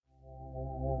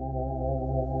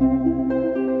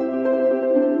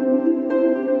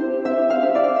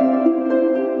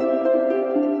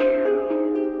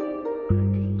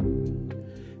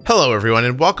Hello, everyone,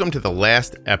 and welcome to the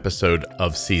last episode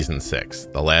of Season 6,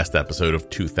 the last episode of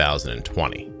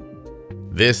 2020.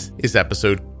 This is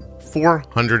episode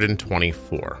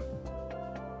 424.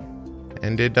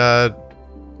 And I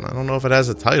don't know if it has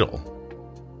a title.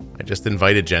 I just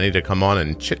invited Jenny to come on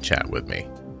and chit-chat with me,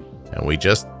 and we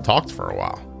just talked for a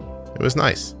while. It was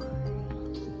nice.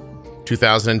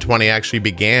 2020 actually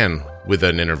began with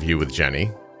an interview with Jenny,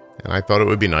 and I thought it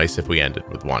would be nice if we ended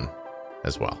with one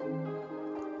as well.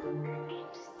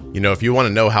 You know, if you want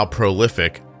to know how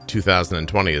prolific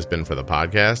 2020 has been for the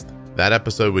podcast, that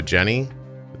episode with Jenny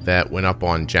that went up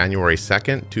on January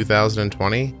 2nd,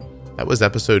 2020, that was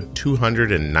episode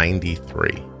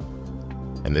 293.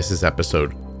 And this is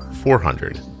episode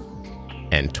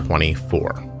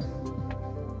 424.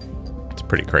 It's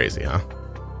pretty crazy, huh?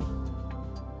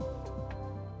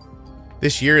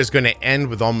 This year is going to end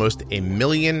with almost 1.5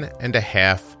 million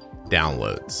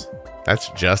downloads. That's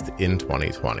just in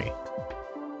 2020.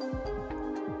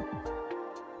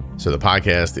 So the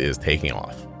podcast is taking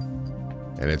off,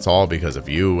 and it's all because of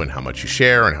you and how much you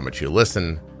share and how much you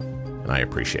listen, and I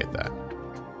appreciate that.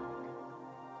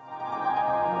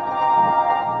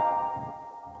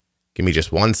 Give me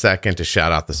just 1 second to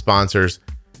shout out the sponsors.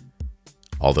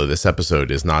 Although this episode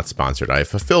is not sponsored, I have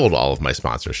fulfilled all of my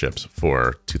sponsorships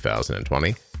for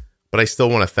 2020, but I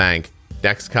still want to thank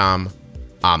Dexcom,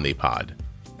 Omnipod,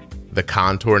 the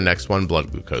Contour Next One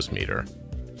blood glucose meter,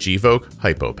 Gvoke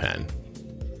HypoPen,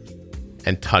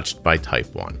 and Touched by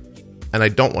Type 1. And I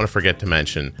don't want to forget to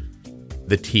mention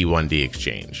the T1D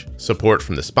Exchange. Support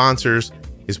from the sponsors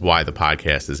is why the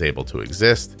podcast is able to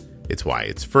exist. It's why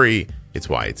it's free. It's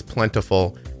why it's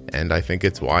plentiful. And I think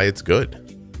it's why it's good.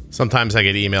 Sometimes I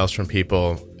get emails from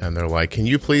people and they're like, can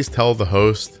you please tell the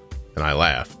host? And I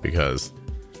laugh because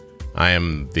I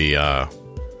am the,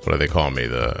 what do they call me?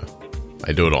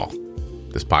 I do it all.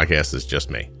 This podcast is just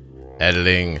me.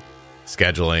 Editing,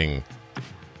 scheduling,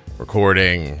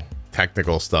 recording,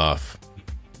 technical stuff,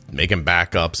 making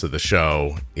backups of the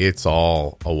show. It's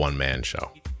all a one-man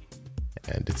show.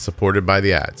 And it's supported by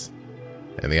the ads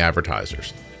and the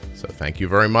advertisers. So thank you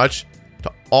very much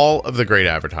to all of the great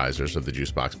advertisers of the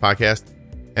Juicebox podcast.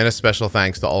 And a special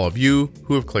thanks to all of you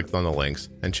who have clicked on the links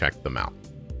and checked them out.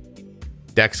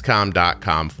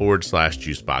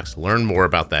 Dexcom.com/Juicebox. Learn more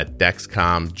about that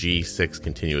Dexcom G6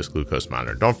 continuous glucose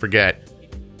monitor. Don't forget,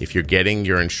 if you're getting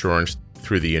your insurance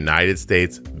through the United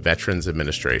States Veterans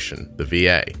Administration, the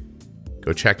VA,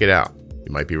 go check it out.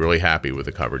 You might be really happy with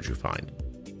the coverage you find.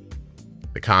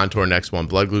 The Contour Next One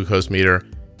blood glucose meter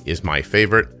is my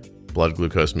favorite blood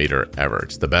glucose meter ever.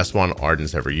 It's the best one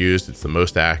Arden's ever used. It's the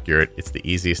most accurate. It's the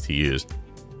easiest to use.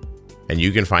 And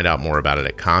you can find out more about it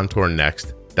at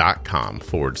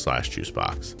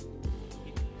contournext.com/juicebox.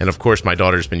 And of course, my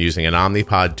daughter's been using an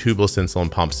Omnipod tubeless insulin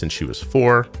pump since she was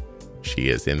 4. She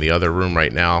is in the other room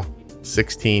right now,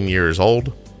 16 years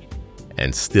old,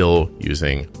 and still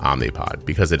using Omnipod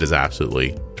because it is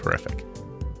absolutely terrific.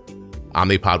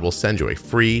 Omnipod will send you a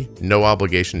free, no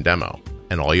obligation demo,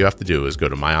 and all you have to do is go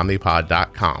to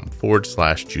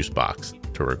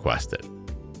myomnipod.com/juicebox to request it.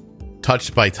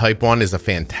 Touched by Type 1 is a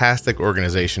fantastic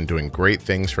organization doing great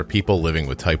things for people living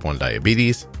with type 1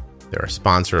 diabetes. They're a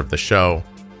sponsor of the show,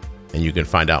 and you can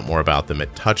find out more about them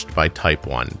at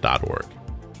touchedbytype1.org.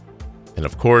 And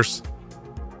of course,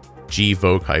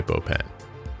 Gvoke HypoPen.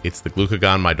 It's the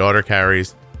glucagon my daughter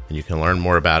carries, and you can learn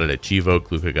more about it at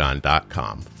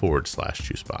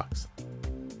gvokeglucagon.com/juicebox.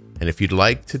 And if you'd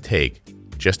like to take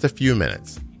just a few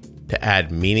minutes to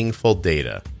add meaningful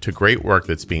data to great work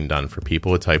that's being done for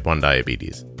people with type 1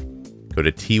 diabetes, go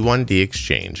to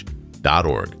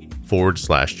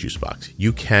t1dexchange.org/juicebox.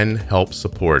 You can help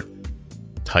support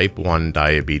type 1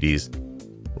 diabetes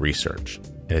research,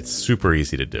 and it's super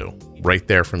easy to do right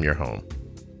there from your home.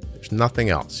 There's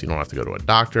nothing else. You don't have to go to a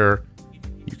doctor.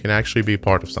 You can actually be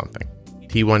part of something.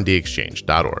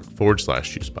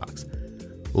 t1dexchange.org/juicebox.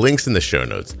 Links in the show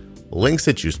notes, links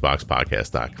at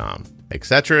juiceboxpodcast.com,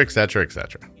 etc., etc.,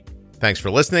 etc. Thanks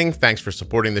for listening. Thanks for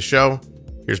supporting the show.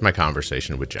 Here's my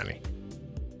conversation with Jenny.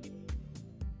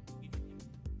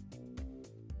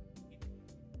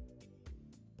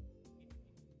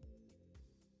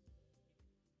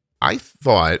 I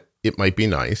thought it might be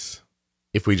nice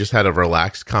if we just had a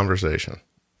relaxed conversation.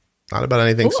 Not about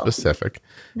anything specific.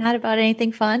 Not about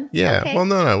anything fun? Yeah. Okay. Well,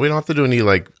 no. We don't have to do any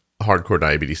like hardcore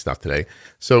diabetes stuff today.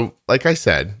 So like I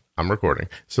said, I'm recording.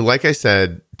 So like I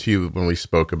said to you when we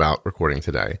spoke about recording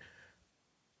today,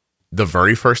 the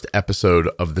very first episode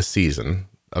of the season,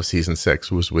 of season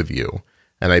 6, was with you.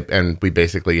 and we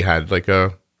basically had like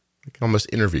almost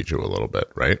interviewed you a little bit,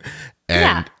 right?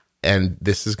 And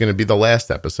this is going to be the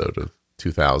last episode of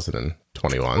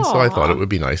 2021, so I thought it would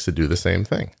be nice to do the same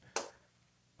thing.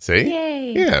 See?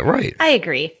 Yay. Yeah, right. I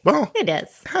agree. Well, it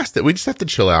is. We just have to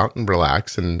chill out and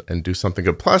relax and do something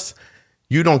good. Plus,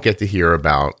 you don't get to hear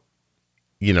about,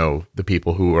 the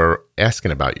people who are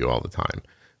asking about you all the time,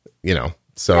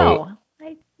 so.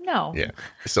 No. Yeah.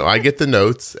 So I get the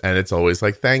notes and it's always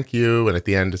like, thank you. And at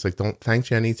the end, it's like, don't thank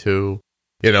Jenny too,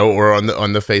 or on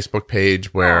the Facebook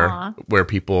page where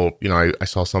people, I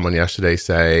saw someone yesterday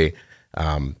say,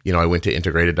 I went to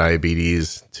Integrated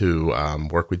Diabetes to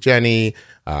work with Jenny.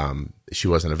 She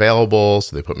wasn't available,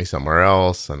 so they put me somewhere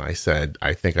else. And I said,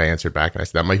 I think I answered back and I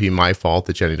said, that might be my fault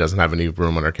that Jenny doesn't have any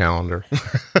room on her calendar.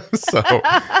 So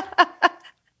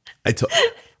I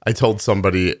told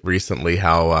somebody recently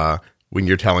how, when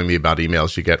you're telling me about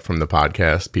emails you get from the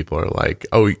podcast, people are like,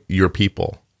 oh, your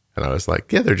people. And I was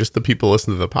like, yeah, they're just the people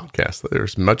listening to the podcast. They're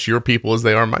as much your people as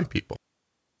they are my people.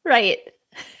 Right.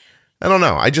 I don't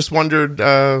know. I just wondered,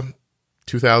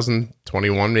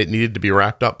 2021, it needed to be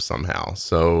wrapped up somehow.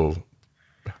 So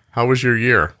how was your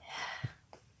year?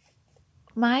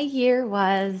 My year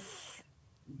was,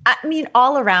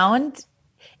 all around,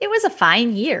 it was a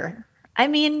fine year.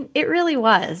 It really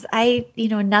was.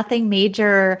 Nothing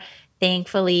major.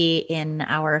 Thankfully, in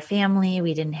our family,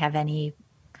 we didn't have any,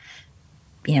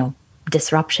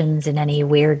 disruptions and any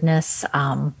weirdness.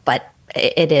 But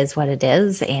it is what it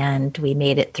is, and we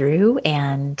made it through.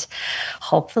 And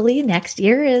hopefully, next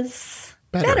year is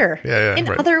better in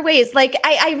other ways. Like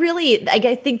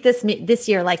I think this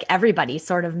year, like everybody,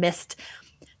 sort of missed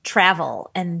travel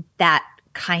and that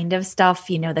kind of stuff,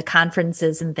 the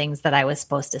conferences and things that I was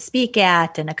supposed to speak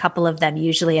at. And a couple of them,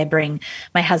 usually I bring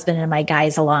my husband and my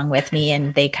guys along with me,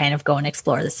 and they kind of go and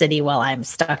explore the city while I'm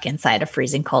stuck inside a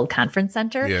freezing cold conference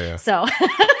center. Yeah. So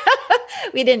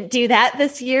we didn't do that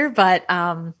this year, but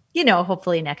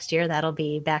hopefully next year that'll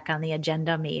be back on the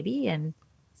agenda maybe. And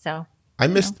so I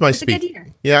missed my speech.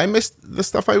 Yeah, I missed the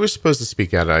stuff I was supposed to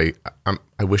speak at. I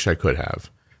wish I could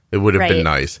have. It would have been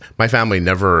nice. My family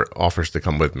never offers to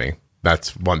come with me.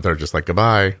 That's one. They're just like,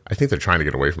 goodbye. I think they're trying to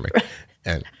get away from me.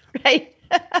 And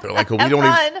they're like,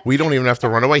 well, we don't even have to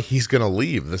run away. He's going to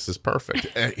leave. This is perfect.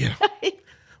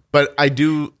 But I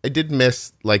did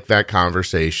miss like that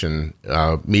conversation,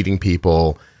 meeting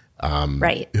people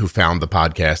who found the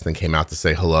podcast and came out to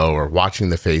say hello, or watching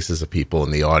the faces of people in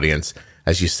the audience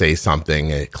as you say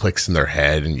something and it clicks in their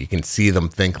head and you can see them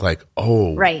think like,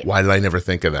 oh, why did I never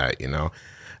think of that?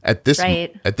 At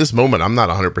this moment, I'm not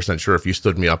 100% sure if you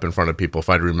stood me up in front of people, if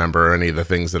I'd remember any of the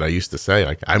things that I used to say.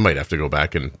 Like, I might have to go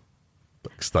back and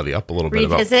study up a little bit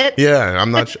about it. Yeah, I'm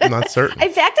not certain.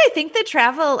 In fact, I think the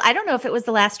travel, I don't know if it was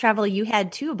the last travel you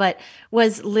had too, but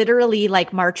was literally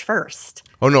like March 1st.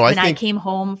 Oh, no, I came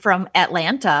home from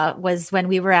Atlanta was when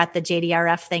we were at the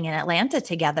JDRF thing in Atlanta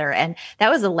together. And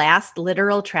that was the last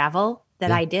literal travel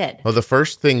that I did. Well, the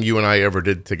first thing you and I ever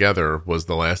did together was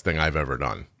the last thing I've ever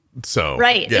done. So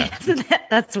yeah.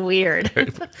 That's weird.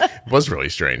 It was really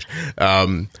strange.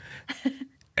 I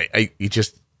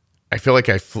feel like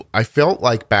I felt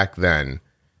like back then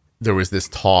there was this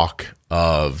talk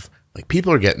of like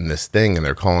people are getting this thing and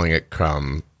they're calling it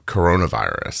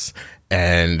coronavirus,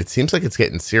 and it seems like it's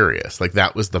getting serious. Like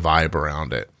that was the vibe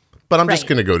around it. But I'm just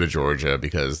going to go to Georgia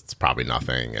because it's probably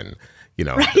nothing, and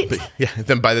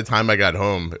then by the time I got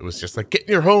home, it was just like, get in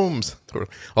your homes.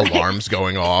 Alarms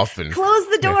going off and close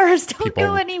the doors. Don't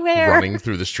go anywhere. Running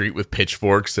through the street with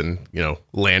pitchforks and,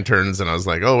 lanterns. And I was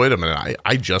like, oh, wait a minute.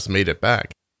 I just made it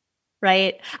back.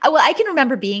 Right. Well, I can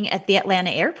remember being at the Atlanta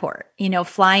airport,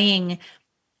 flying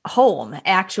home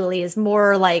actually is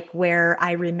more like where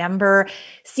I remember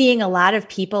seeing a lot of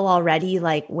people already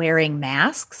like wearing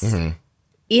masks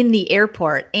in the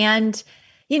airport. And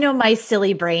my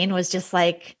silly brain was just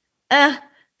like,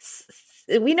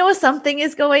 we know something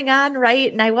is going on, right?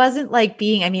 And I wasn't like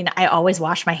I always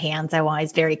wash my hands. I'm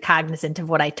always very cognizant of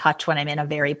what I touch when I'm in a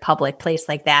very public place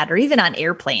like that, or even on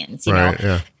airplanes, kind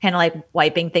of like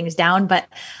wiping things down. But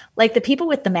like the people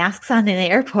with the masks on in the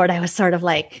airport, I was sort of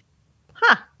like,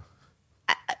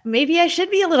 maybe I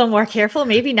should be a little more careful,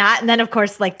 maybe not. And then of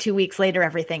course, like 2 weeks later,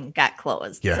 everything got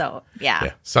closed. Yeah. So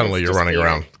yeah. Suddenly you're running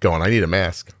around going, I need a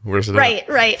mask. Where's it?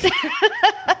 Right.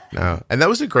 No. And that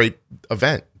was a great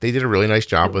event. They did a really nice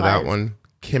job with that one.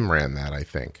 Kim ran that, I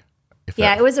think.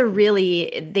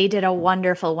 They did a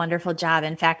wonderful, wonderful job.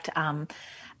 In fact,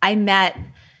 I met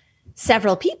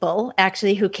several people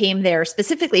actually who came there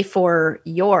specifically for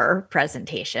your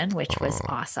presentation, which was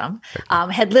awesome.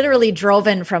 Had literally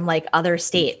driven from like other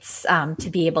states to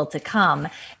be able to come,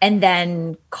 and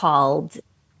then called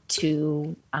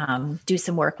to do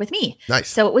some work with me. Nice.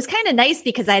 So it was kind of nice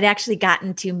because I'd actually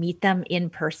gotten to meet them in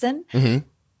person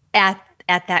at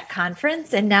that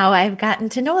conference, and now I've gotten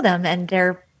to know them, and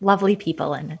they're lovely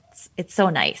people, and it's so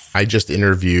nice. I just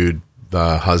interviewed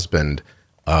the husband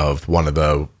of one of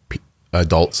the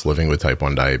adults living with type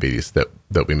 1 diabetes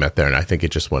that we met there, and I think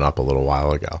it just went up a little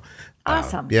while ago.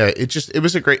 Awesome. Yeah,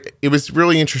 it was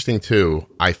really interesting too,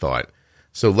 I thought.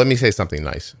 So let me say something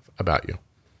nice about you.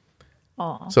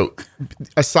 Aww. So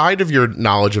aside of your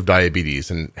knowledge of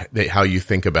diabetes and how you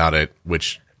think about it,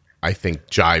 which I think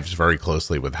jives very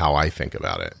closely with how I think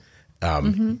about it,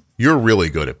 you're really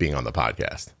good at being on the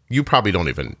podcast. You probably don't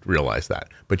even realize that,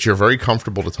 but you're very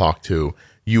comfortable to talk to.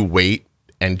 You wait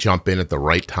and jump in at the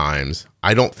right times.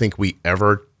 I don't think we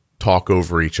ever talk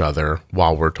over each other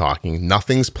while we're talking.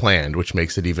 Nothing's planned, which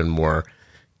makes it even more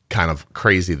kind of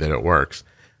crazy that it works.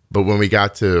 But when we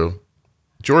got to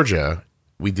Georgia,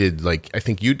 we did I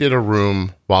think you did a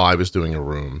room while I was doing a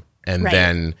room, and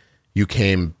then you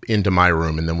came into my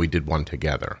room, and then we did one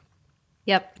together.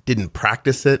 Yep. Didn't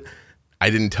practice it. I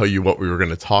didn't tell you what we were going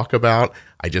to talk about.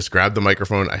 I just grabbed the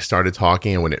microphone. I started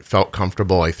talking, and when it felt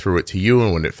comfortable, I threw it to you,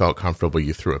 and when it felt comfortable,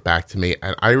 you threw it back to me.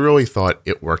 And I really thought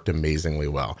it worked amazingly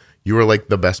well. You were like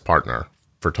the best partner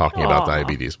for talking about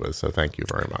diabetes with, so thank you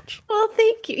very much. Well,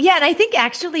 thank you. Yeah, and I think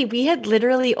actually we had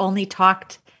literally only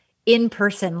talked in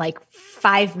person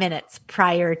 5 minutes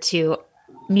prior to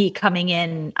me coming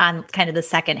in on kind of the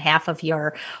second half of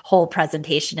your whole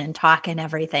presentation and talk and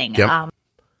everything. Yep.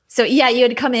 So yeah, you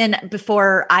had come in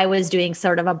before I was doing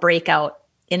sort of a breakout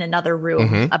in another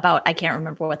room about, I can't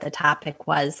remember what the topic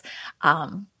was.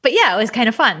 But yeah, it was kind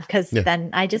of fun because then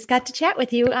I just got to chat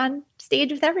with you on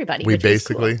stage with everybody. We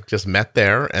basically just met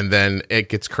there, and then it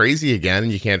gets crazy again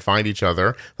and you can't find each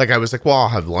other. I was like, well, I'll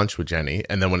have lunch with Jenny.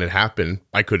 And then when it happened,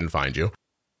 I couldn't find you.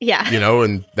 Yeah.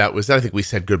 And that was, I think we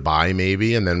said goodbye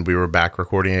maybe. And then we were back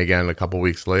recording again a couple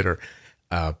weeks later.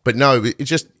 But no, it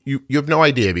just, you have no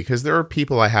idea, because there are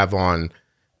people I have on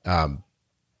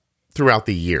throughout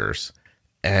the years.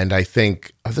 And I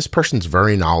think this person's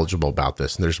very knowledgeable about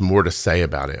this, and there's more to say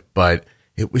about it, but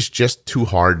it was just too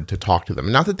hard to talk to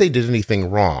them. Not that they did anything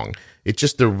wrong. It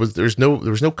just, there was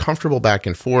no comfortable back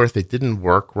and forth. It didn't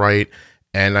work right.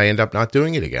 And I end up not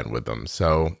doing it again with them.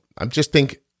 So I just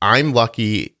think I'm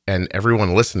lucky, and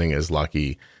everyone listening is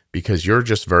lucky, because you're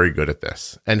just very good at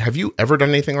this. And have you ever done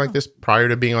anything like this prior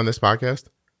to being on this podcast?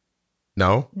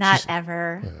 No? Not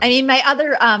ever. Yeah. I mean, my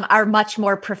other are much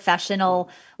more professional,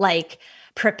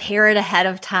 prepare it ahead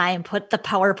of time, put the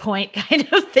PowerPoint kind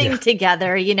of thing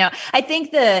together. I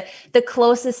think the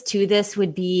closest to this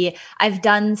would be, I've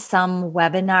done some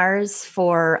webinars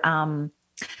for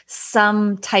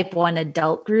some type 1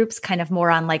 adult groups, kind of more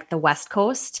on the West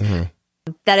Coast,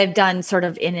 that I've done sort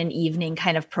of in an evening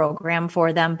kind of program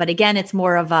for them. But again, it's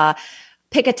more of a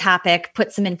pick a topic,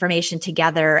 put some information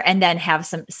together, and then have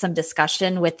some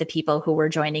discussion with the people who were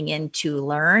joining in to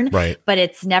learn. Right. But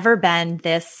it's never been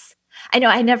this. I know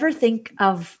I never think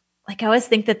of, I always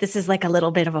think that this is a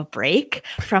little bit of a break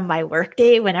from my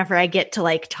workday whenever I get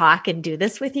to talk and do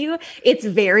this with you. It's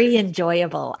very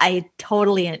enjoyable. I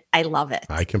love it.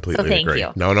 I completely thank agree.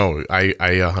 You. No, I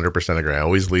 100%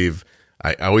 agree.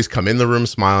 I always come in the room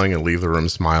smiling and leave the room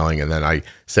smiling. And then I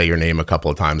say your name a couple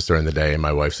of times during the day. And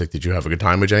my wife's like, did you have a good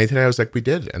time with Jenny today? I was like, we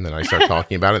did. And then I start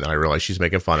talking about it. And I realize she's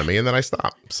making fun of me. And then I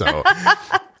stop. So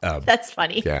that's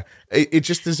funny. Yeah. It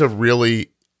just is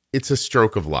it's a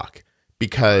stroke of luck,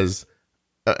 because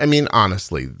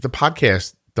honestly, the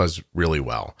podcast does really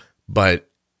well, but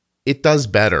it does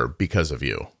better because of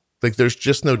you. There's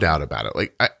just no doubt about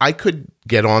it. I could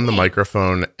get on the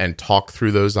microphone and talk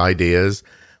through those ideas,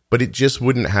 but it just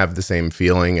wouldn't have the same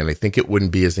feeling. And I think it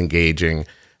wouldn't be as engaging.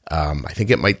 I think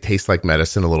it might taste like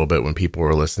medicine a little bit when people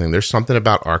are listening. There's something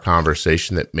about our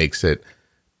conversation that makes it,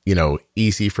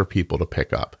 easy for people to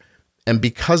pick up. And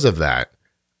because of that,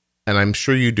 and I'm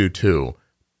sure you do too,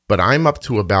 but I'm up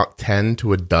to about 10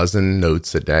 to a dozen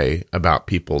notes a day about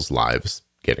people's lives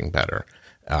getting better.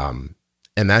 And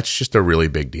that's just a really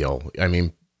big deal.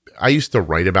 I used to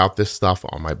write about this stuff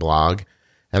on my blog,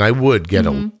 and I would get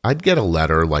I'd get a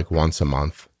letter once a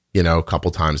month, a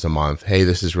couple times a month. Hey,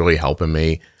 this is really helping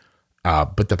me.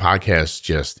 But the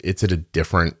podcast it's at a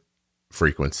different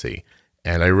frequency.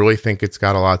 And I really think it's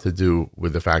got a lot to do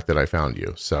with the fact that I found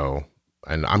you. So,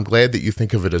 and I'm glad that you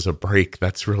think of it as a break.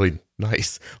 That's really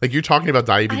nice. You're talking about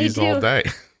diabetes all day.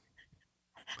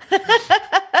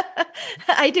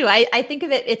 I do. I think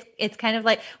of it. It's kind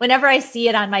of whenever I see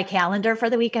it on my calendar for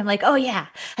the week, I'm like, oh yeah,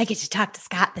 I get to talk to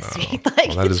Scott this week.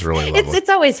 Well, that is really lovely. It's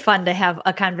always fun to have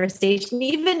a conversation,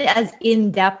 even as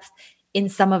in depth in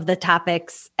some of the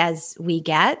topics as we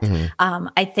get. Mm-hmm.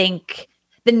 I think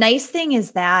the nice thing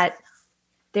is that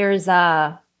there's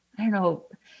a, I don't know,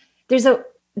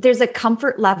 there's a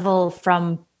comfort level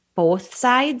from both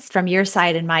sides, from your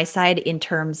side and my side, in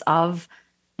terms of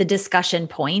the discussion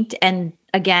point. And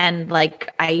again,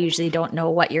 like, I usually don't know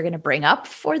what you're going to bring up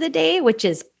for the day, which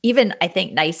is even, I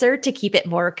think, nicer to keep it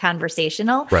more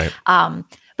conversational. Right.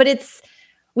 But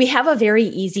we have a very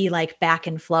easy like back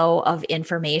and flow of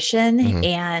information. Mm-hmm.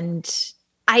 And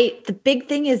the big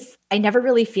thing is I never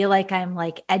really feel like I'm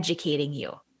like educating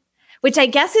you, which I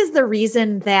guess is the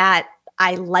reason that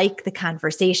I like the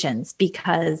conversations,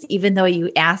 because even though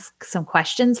you ask some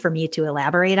questions for me to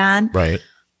elaborate on, right.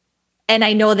 And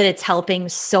I know that it's helping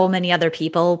so many other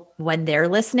people when they're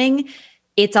listening,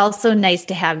 it's also nice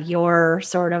to have your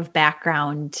sort of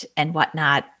background and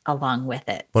whatnot along with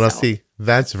it. Well, so, see,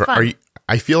 that's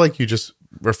I feel like you just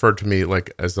referred to me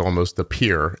like as almost a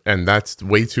peer, and that's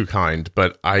way too kind,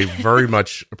 but I very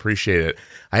much appreciate it.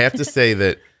 I have to say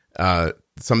that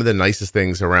some of the nicest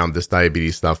things around this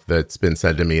diabetes stuff that's been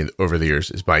said to me over the years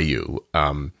is by you.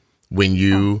 When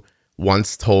you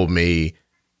once told me,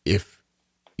 if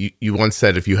you once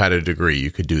said, if you had a degree, you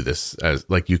could do this, as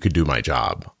like you could do my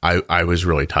job. I was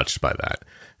really touched by that.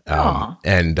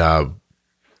 And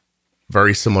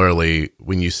very similarly,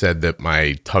 when you said that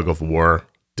my tug of war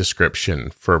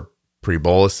description for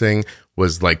pre-bolusing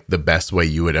was like the best way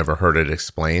you had ever heard it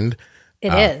explained.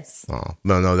 It is. Oh,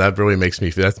 no, that really makes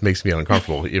me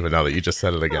uncomfortable, even now that you just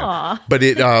said it again. Aww. But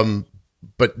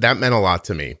but that meant a lot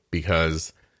to me,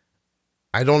 because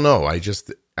I don't know. I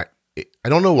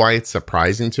don't know why it's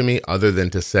surprising to me, other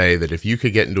than to say that if you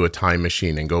could get into a time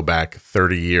machine and go back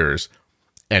 30 years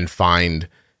and find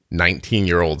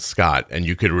 19-year-old Scott, and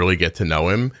you could really get to know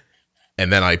him,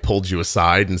 and then I pulled you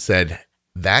aside and said,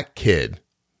 that kid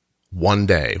one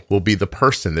day will be the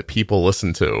person that people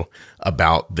listen to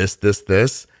about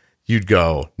this, you'd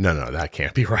go, no, that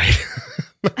can't be right.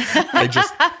 I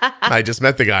just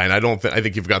met the guy, and I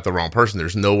think you've got the wrong person.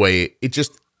 There's no way.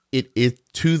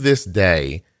 It to this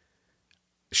day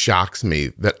shocks me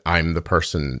that I'm the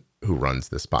person who runs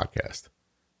this podcast.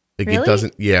 Like, really? It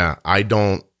doesn't. Yeah, I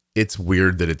don't. It's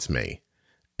weird that it's me,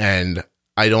 and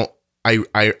I don't.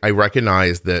 I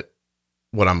recognize that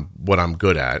what I'm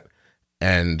good at,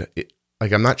 and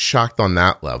I'm not shocked on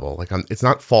that level. Like, it's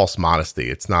not false modesty.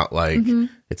 It's not like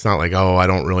It's not like, oh, I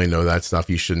don't really know that stuff,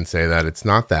 you shouldn't say that. It's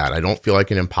not that. I don't feel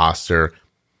like an imposter.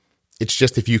 It's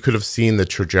just, if you could have seen the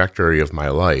trajectory of my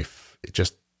life, it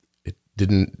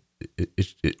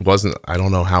wasn't. I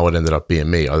don't know how it ended up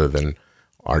being me, other than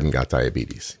Arden got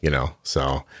diabetes.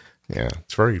 So yeah,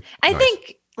 it's very. I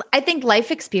think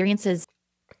life experiences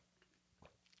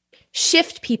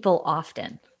shift people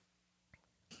often.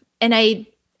 And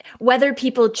whether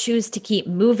people choose to keep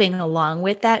moving along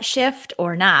with that shift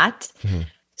or not,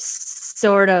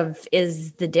 sort of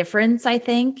is the difference, I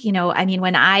think. I mean,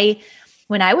 when I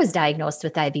was diagnosed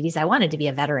with diabetes, I wanted to be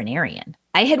a veterinarian.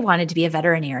 I had wanted to be a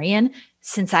veterinarian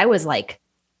since I was like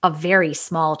a very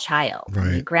small child. Right.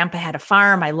 I mean, Grandpa had a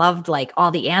farm. I loved like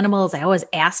all the animals. I always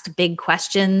asked big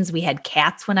questions. We had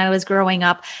cats when I was growing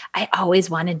up. I always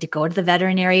wanted to go to the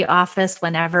veterinary office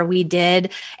whenever we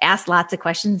did, ask lots of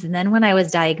questions. And then when I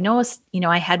was diagnosed,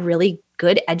 I had really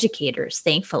good educators,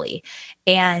 thankfully.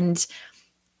 And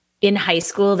in high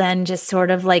school, then just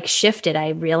sort of like shifted. I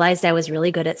realized I was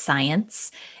really good at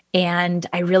science. And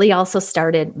I really also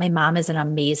my mom is an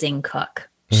amazing cook.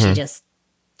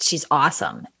 She's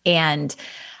awesome. And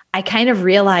I kind of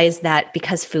realized that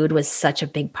because food was such a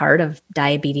big part of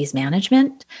diabetes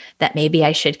management, that maybe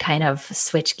I should kind of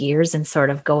switch gears and sort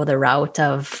of go the route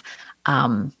of,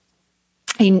 I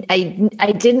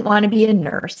didn't want to be a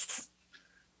nurse.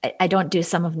 I don't do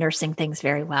some of nursing things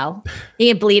very well.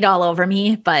 You can bleed all over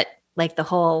me, but like the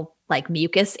whole like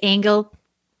mucus angle,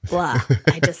 blah,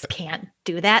 I just can't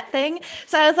do that thing.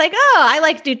 So I was like, I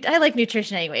like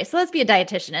nutrition anyway, so let's be a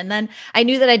dietitian. And then I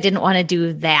knew that I didn't want to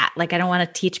do that. Like, I don't want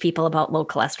to teach people about low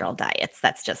cholesterol diets.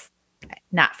 That's just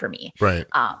not for me. Right.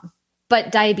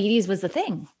 But diabetes was the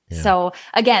thing. Yeah. So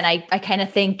again, I kind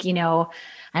of think,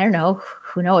 I don't know,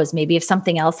 who knows, maybe if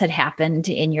something else had happened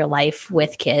in your life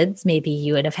with kids, maybe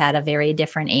you would have had a very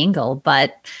different angle,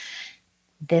 but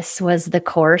this was the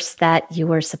course that you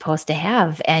were supposed to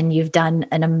have. And you've done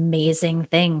an amazing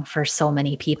thing for so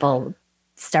many people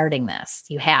starting this.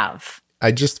 You have.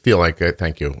 I just feel like,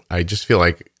 thank you. I just feel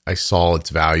like I saw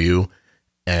its value,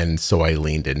 and so I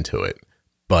leaned into it.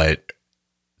 But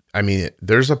I mean,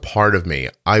 there's a part of me,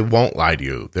 I won't lie to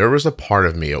you, there was a part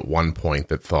of me at one point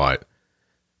that thought,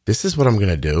 this is what I'm going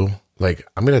to do. Like,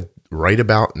 I'm going to write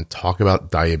about and talk about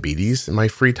diabetes in my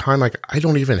free time. Like, I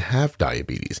don't even have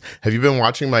diabetes. Have you been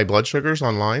watching my blood sugars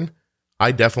online?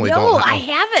 I definitely don't. No, I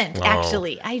haven't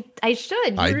actually. I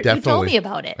should. You told me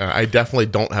about it. I definitely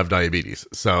don't have diabetes.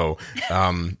 So,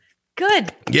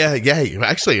 good. Yeah.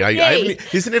 Actually, I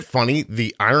haven't, isn't it funny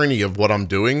the irony of what I'm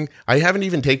doing? I haven't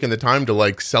even taken the time to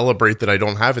like celebrate that I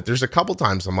don't have it. There's a couple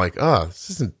times I'm like, oh,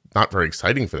 this isn't not very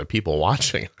exciting for the people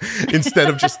watching. Instead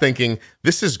of just thinking,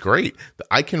 this is great.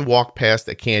 I can walk past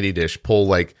a candy dish, pull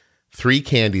like 3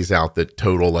 candies out that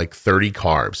total like 30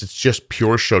 carbs. It's just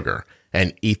pure sugar,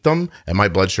 and eat them, and my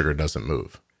blood sugar doesn't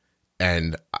move.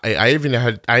 And I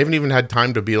haven't even had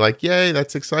time to be like, yay,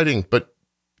 that's exciting. But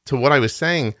to what I was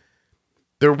saying,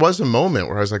 there was a moment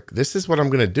where I was like, this is what I'm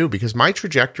going to do, because my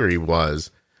trajectory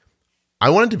was, I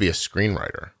wanted to be a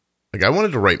screenwriter. Like, I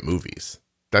wanted to write movies.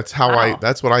 That's how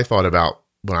that's what I thought about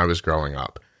when I was growing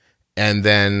up. And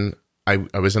then I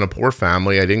was in a poor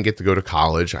family. I didn't get to go to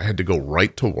college. I had to go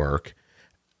right to work,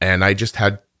 and I just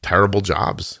had terrible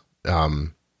jobs.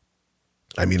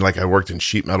 I mean, like, I worked in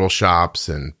sheet metal shops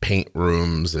and paint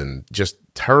rooms and just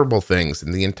terrible things.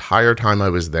 And the entire time I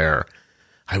was there,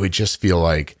 I would just feel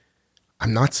like,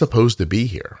 I'm not supposed to be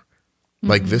here. Mm-hmm.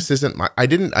 Like, this isn't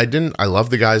I love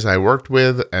the guys I worked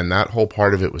with, and that whole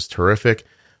part of it was terrific.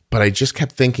 But I just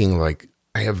kept thinking, like,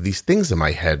 I have these things in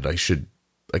my head. I should,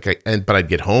 but I'd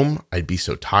get home, I'd be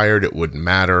so tired, it wouldn't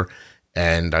matter.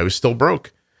 And I was still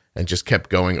broke, and just kept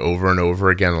going over and over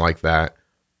again like that.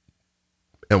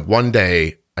 And one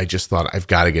day I just thought, I've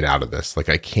got to get out of this. Like,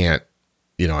 I can't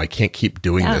keep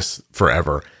doing this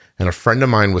forever. And a friend of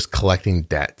mine was collecting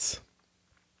debts.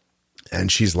 And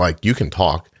she's like, you can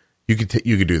talk. You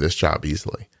could do this job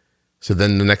easily. So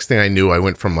then the next thing I knew, I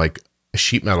went from like a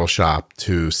sheet metal shop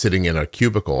to sitting in a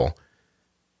cubicle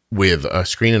with a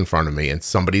screen in front of me, and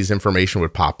somebody's information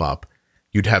would pop up.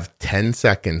 You'd have 10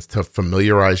 seconds to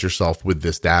familiarize yourself with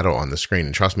this data on the screen.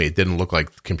 And trust me, it didn't look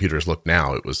like computers look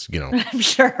now. It was, I'm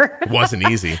sure it wasn't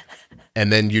easy.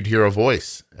 And then you'd hear a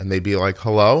voice, and they'd be like,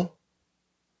 hello.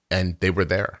 And they were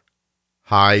there.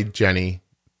 Hi, Jenny.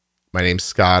 My name's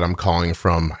Scott. I'm calling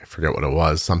from, I forget what it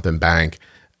was, something bank.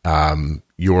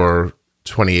 You're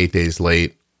 28 days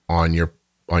late on your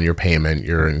payment.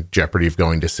 You're in jeopardy of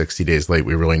going to 60 days late.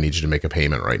 We really need you to make a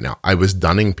payment right now. I was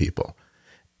dunning people.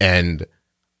 And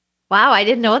wow, I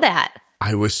didn't know that.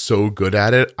 I was so good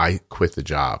at it, I quit the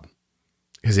job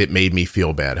because it made me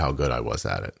feel bad how good I was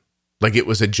at it. Like, it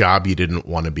was a job you didn't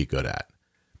want to be good at.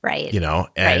 Right.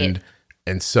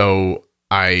 And so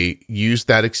I used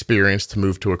that experience to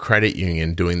move to a credit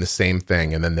union doing the same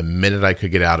thing. And then the minute I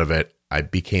could get out of it, I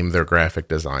became their graphic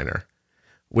designer,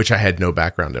 which I had no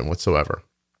background in whatsoever.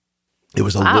 It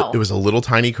was it was a little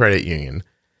tiny credit union,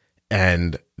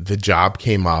 and the job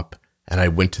came up, and I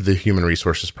went to the human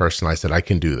resources person. I said, I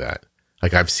can do that.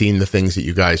 Like, I've seen the things that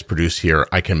you guys produce here.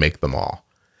 I can make them all.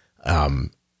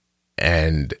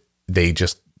 And they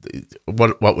just,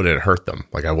 what would it hurt them?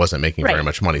 Like, I wasn't making very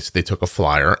much money. So they took a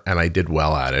flyer, and I did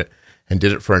well at it, and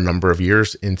did it for a number of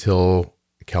years until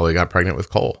Kelly got pregnant with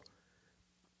Cole.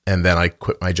 And then I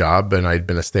quit my job, and I'd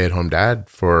been a stay-at-home dad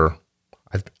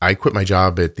I quit my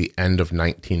job at the end of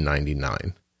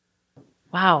 1999.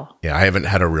 Wow. Yeah, I haven't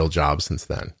had a real job since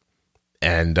then.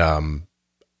 And,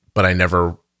 but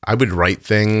I would write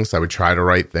things. I would try to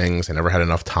write things. I never had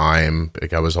enough time.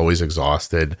 Like, I was always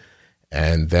exhausted.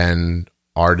 And then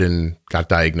Arden got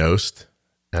diagnosed,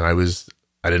 and I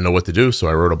didn't know what to do. So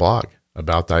I wrote a blog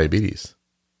about diabetes.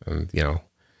 And,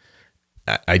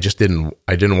 I didn't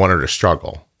want her to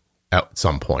struggle at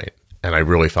some point. And I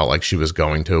really felt like she was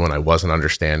going to, and I wasn't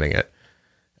understanding it.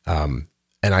 And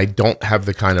I don't have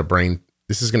the kind of brain,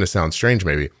 this is going to sound strange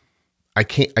maybe, I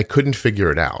couldn't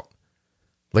figure it out.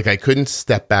 Like, I couldn't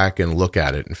step back and look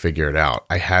at it and figure it out.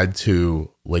 I had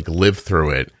to like live through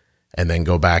it and then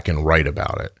go back and write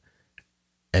about it.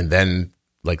 And then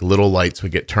like little lights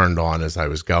would get turned on as I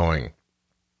was going.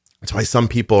 That's why some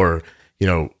people are,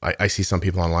 I see some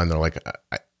people online, they're like,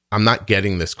 I'm not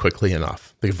getting this quickly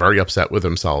enough. They're very upset with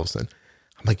themselves. And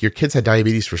I'm like, your kids had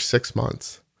diabetes for 6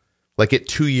 months. Like, at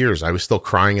 2 years, I was still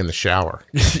crying in the shower.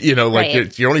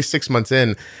 You're only 6 months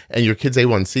in, and your kid's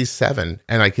A1C 7,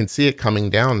 and I can see it coming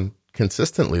down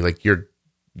consistently. Like,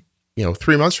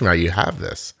 3 months from now, you have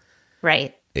this.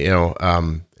 Right.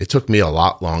 It took me a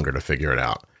lot longer to figure it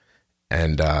out.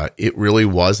 And it really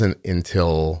wasn't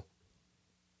until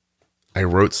I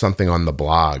wrote something on the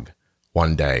blog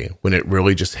one day when it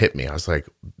really just hit me. I was like,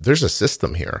 there's a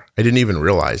system here. I didn't even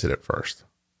realize it at first.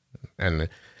 And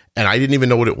I didn't even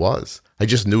know what it was. I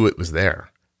just knew it was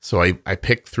there. So I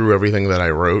picked through everything that I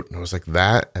wrote, and I was like,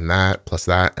 that and that plus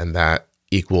that and that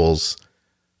equals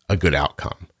a good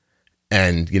outcome.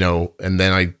 And, and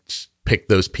then I picked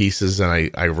those pieces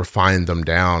and I refined them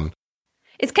down.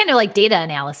 It's kind of like data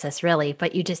analysis, really,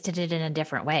 but you just did it in a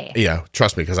different way. Yeah,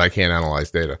 trust me, because I can't analyze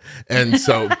data. And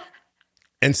so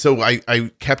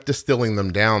I kept distilling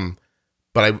them down,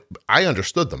 but I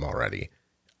understood them already.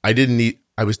 I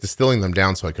was distilling them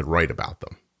down so I could write about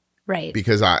them. Right.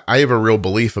 Because I have a real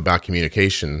belief about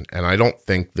communication, and I don't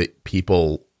think that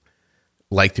people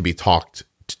like to be talked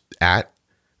at,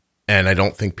 and I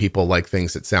don't think people like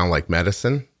things that sound like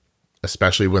medicine,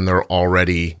 especially when they're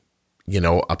already,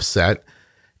 upset.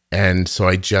 And so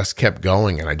I just kept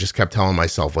going, and I just kept telling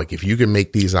myself, like, if you can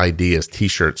make these ideas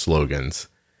T-shirt slogans,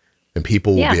 then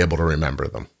people will be able to remember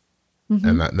them.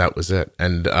 Mm-hmm. And that was it.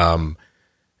 And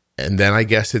then I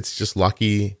guess it's just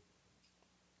lucky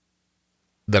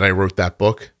that I wrote that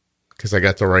book, because I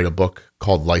got to write a book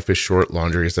called Life is Short,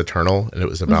 Laundry is Eternal. And it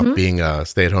was about being a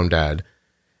stay-at-home dad.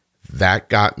 That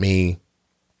got me,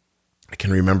 I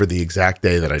can remember the exact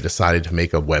day that I decided to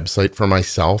make a website for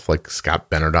myself, like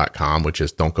scottbenner.com, which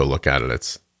is, don't go look at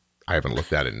it. I haven't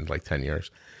looked at it in like 10 years.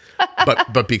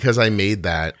 But because I made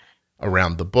that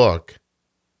around the book,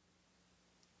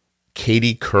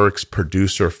 Katie Couric's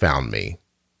producer found me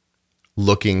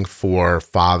looking for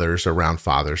fathers around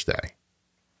Father's Day.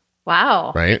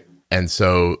 Wow. Right. And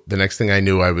so the next thing I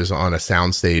knew, I was on a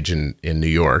soundstage in New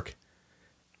York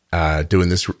doing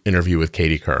this interview with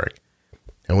Katie Couric.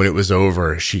 And when it was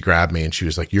over, she grabbed me and she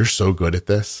was like, "You're so good at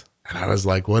this." And I was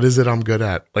like, "What is it I'm good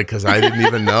at?" Like, because I didn't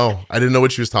even know. I didn't know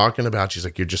what she was talking about. She's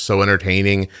like, "You're just so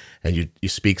entertaining and you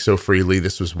speak so freely.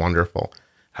 This was wonderful."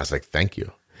 I was like, "Thank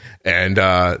you." And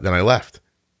then I left.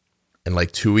 And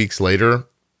like 2 weeks later,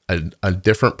 a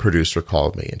different producer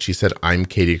called me and she said, "I'm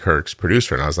Katie Couric's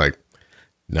producer." And I was like,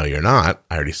 "No, you're not.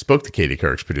 I already spoke to Katie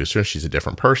Couric's producer and she's a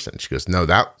different person." She goes, "No,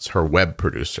 that's her web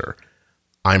producer.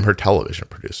 I'm her television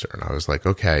producer." And I was like,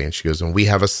 "Okay." And she goes, "And we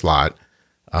have a slot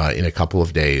in a couple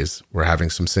of days. We're having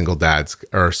some single dads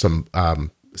or some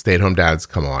stay-at-home dads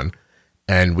come on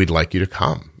and we'd like you to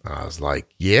come." And I was like,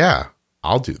 "Yeah,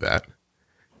 I'll do that."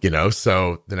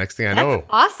 So the next thing I know,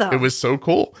 awesome. It was so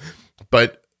cool.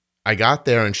 But I got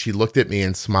there and she looked at me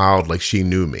and smiled like she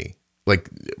knew me, like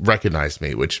recognized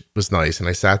me, which was nice. And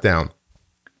I sat down.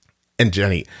 And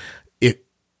Jenny,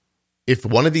 if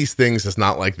one of these things is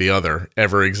not like the other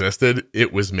ever existed,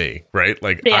 it was me, right?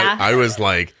 Like I was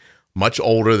like much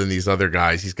older than these other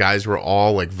guys. These guys were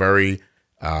all like very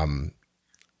kind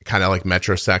of like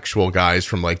metrosexual guys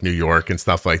from like New York and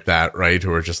stuff like that, right?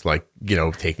 Who are just like,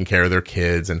 taking care of their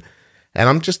kids. And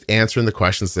I'm just answering the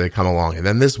questions as they come along. And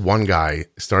then this one guy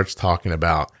starts talking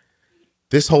about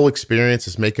this whole experience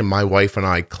is making my wife and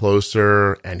I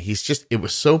closer. And it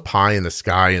was so pie in the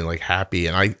sky and like happy.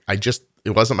 And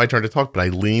it wasn't my turn to talk, but I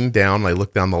leaned down, I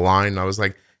looked down the line and I was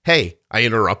like, "Hey," I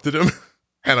interrupted him.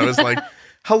 And I was like,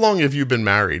 "How long have you been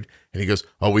married?" And he goes,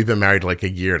 "Oh, we've been married like a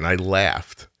year." And I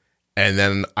laughed. And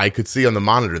then I could see on the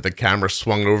monitor, the camera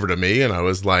swung over to me and I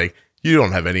was like, "You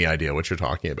don't have any idea what you're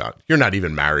talking about. You're not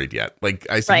even married yet." Like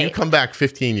I said, right. You come back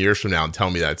 15 years from now and tell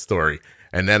me that story.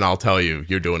 And then I'll tell you,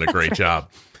 you're doing a great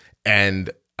job. And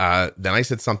then I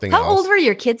said something else. How old were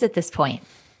your kids at this point?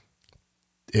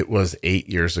 It was 8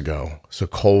 years ago. So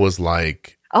Cole was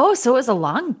like, oh, so it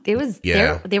was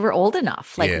they were old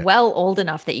enough, well old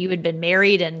enough that you had been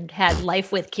married and had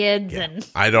life with kids and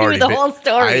whole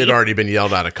story. I had already been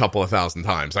yelled at a couple of thousand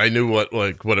times. I knew what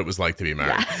it was like to be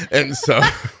married. Yeah. And so,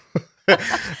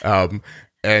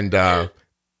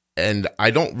 and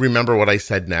I don't remember what I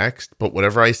said next, but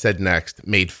whatever I said next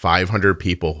made 500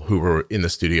 people who were in the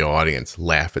studio audience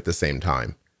laugh at the same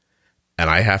time. And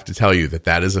I have to tell you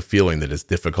that is a feeling that is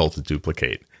difficult to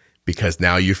duplicate, because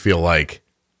now you feel like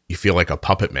a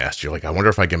puppet master. You're like, I wonder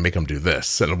if I can make them do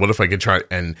this, and what if I could try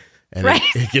and right.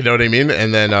 You know what I mean?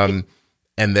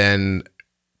 And then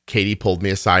Katie pulled me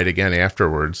aside again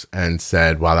afterwards and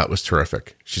said, "Wow, that was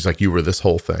terrific." She's like, "You were this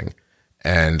whole thing."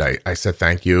 And I said,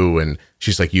 "Thank you." And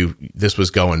she's like, this was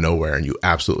going nowhere and you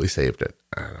absolutely saved it.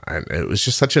 And it was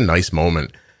just such a nice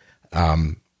moment.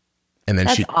 And then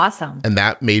that's awesome. And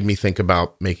that made me think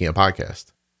about making a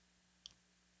podcast.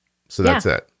 So that's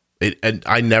it. And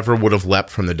I never would have leapt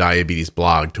from the diabetes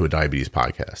blog to a diabetes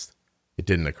podcast. It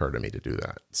didn't occur to me to do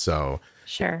that. So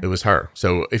sure, it was her.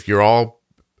 So if you're all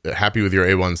happy with your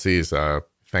A1Cs,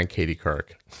 thank Katie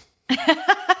Couric.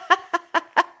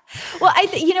 Well,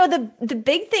 the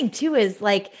big thing too is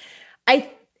like,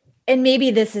 and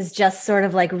maybe this is just sort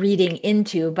of like reading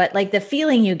into, but like the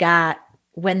feeling you got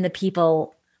when the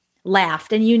people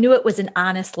laughed and you knew it was an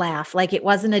honest laugh. Like it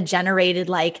wasn't a generated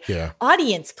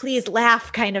audience, please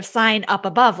laugh kind of sign up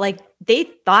above. Like they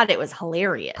thought it was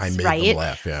hilarious. I made them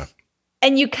laugh. Yeah.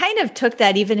 And you kind of took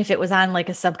that, even if it was on like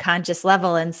a subconscious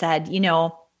level, and said,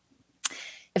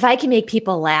 if I can make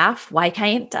people laugh, why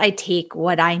can't I take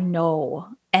what I know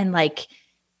and like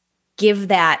give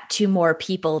that to more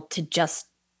people to just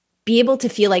be able to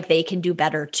feel like they can do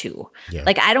better too. Yeah.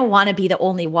 Like, I don't want to be the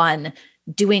only one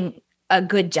doing a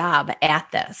good job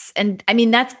at this. And I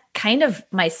mean, that's kind of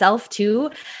myself too.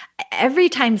 Every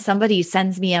time somebody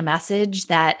sends me a message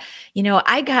that,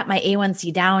 I got my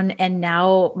A1C down and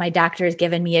now my doctor has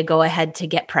given me a go ahead to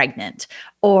get pregnant,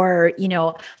 or,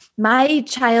 my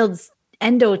child's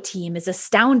endo team is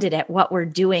astounded at what we're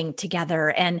doing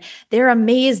together, and they're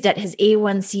amazed at his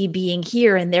A1C being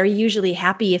here, and they're usually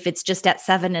happy if it's just at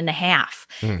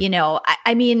 7.5.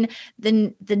 I mean,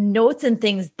 the notes and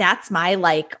things, that's my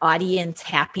like audience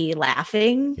happy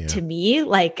laughing to me.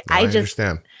 Like, I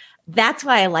understand. That's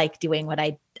why I like doing what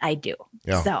I do.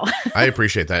 Yeah. So I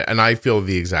appreciate that. And I feel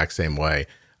the exact same way.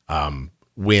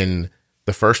 When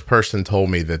the first person told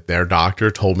me that their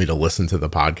doctor told me to listen to the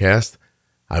podcast,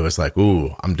 I was like,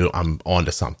 ooh, I'm on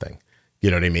to something.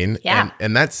 You know what I mean? Yeah.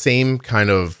 And that same kind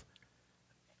of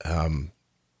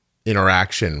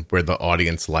interaction where the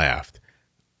audience laughed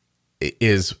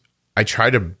is, I try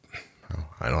to,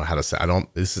 I don't know how to say,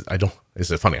 this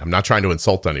is funny. I'm not trying to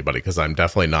insult anybody, because I'm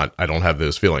definitely not, I don't have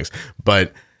those feelings,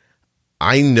 but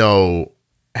I know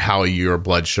how your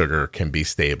blood sugar can be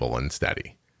stable and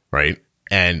steady, right?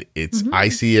 And it's, I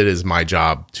see it as my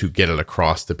job to get it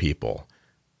across to people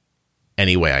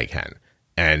any way I can.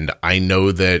 And I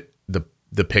know that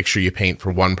the picture you paint for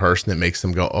one person that makes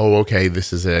them go, oh, okay,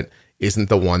 this is it, isn't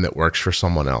the one that works for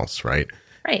someone else, right?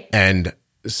 Right. And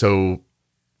so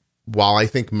while I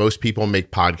think most people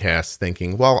make podcasts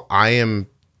thinking, well, I am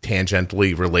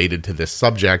tangentially related to this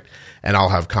subject and I'll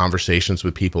have conversations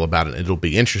with people about it and it'll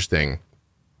be interesting.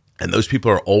 And those people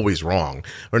are always wrong,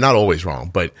 or not always wrong,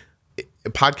 but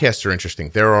podcasts are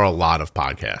interesting. There are a lot of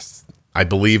podcasts. I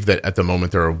believe that at the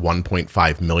moment there are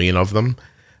 1.5 million of them.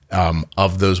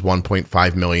 Of those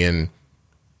 1.5 million,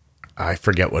 I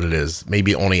forget what it is,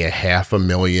 maybe only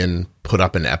 500,000 put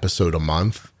up an episode a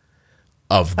month.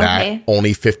 Of that,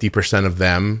 only 50% of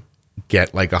them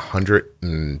get like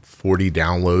 140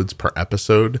 downloads per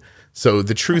episode. So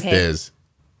the truth is,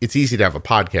 it's easy to have a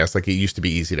podcast, like it used to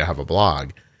be easy to have a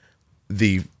blog.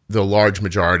 The large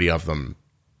majority of them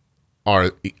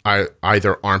are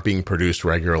either aren't being produced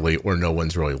regularly, or no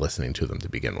one's really listening to them to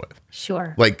begin with.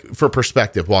 Sure. Like, for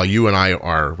perspective, while you and I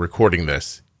are recording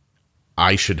this,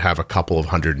 I should have a couple of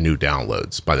hundred new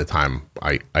downloads by the time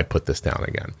I put this down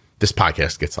again. This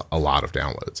podcast gets a lot of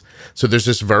downloads. So there's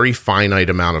this very finite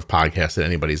amount of podcasts that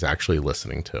anybody's actually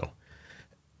listening to.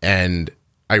 And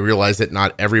I realize that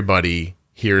not everybody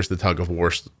hears the tug of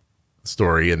war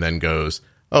story and then goes,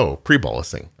 oh,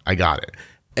 pre-bolusing, I got it.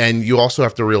 And you also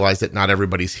have to realize that not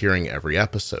everybody's hearing every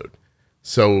episode.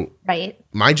 So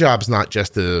my job's not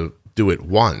just to do it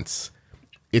once.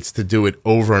 It's to do it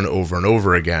over and over and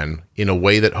over again in a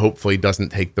way that hopefully doesn't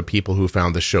take the people who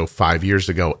found the show 5 years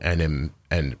ago and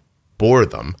bore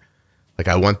them. Like,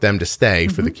 I want them to stay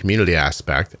for the community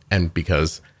aspect. And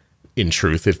because in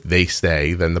truth, if they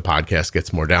stay, then the podcast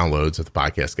gets more downloads. If the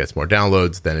podcast gets more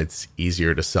downloads, then it's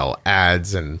easier to sell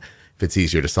ads. And if it's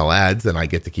easier to sell ads, then I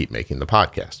get to keep making the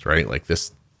podcast, right? Like,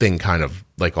 this thing kind of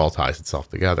like all ties itself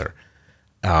together.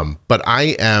 But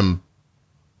I am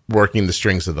working the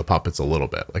strings of the puppets a little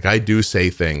bit. Like, I do say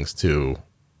things to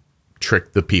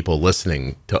trick the people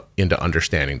listening into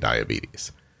understanding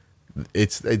diabetes.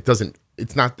 That's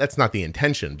not the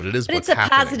intention, but it is. But what's happening.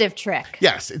 It's a positive trick.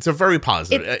 Yes, it's a very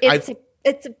positive.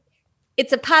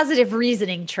 It's a positive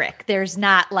reasoning trick. There's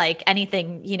not like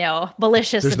anything,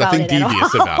 malicious There's about it. There's nothing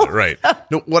devious about it, right?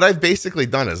 No, what I've basically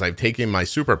done is I've taken my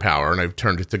superpower and I've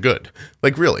turned it to good.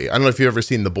 Like, really, I don't know if you've ever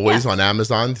seen The Boys on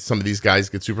Amazon. Some of these guys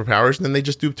get superpowers and then they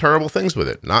just do terrible things with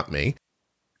it. Not me.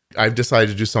 I've decided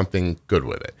to do something good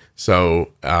with it.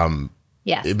 So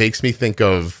it makes me think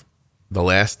of the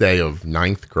last day of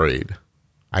 9th grade.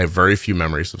 I have very few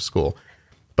memories of school,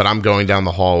 but I'm going down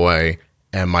the hallway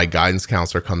and my guidance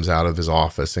counselor comes out of his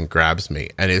office and grabs me.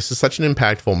 And it's just such an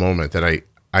impactful moment that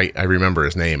I remember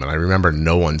his name, and I remember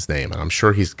no one's name. And I'm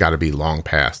sure he's got to be long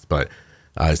past, but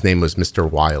his name was Mr.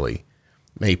 Wiley.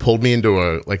 And he pulled me into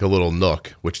a little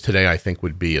nook, which today I think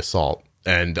would be assault.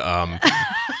 And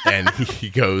and he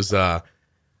goes, what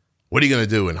are you going to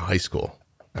do in high school?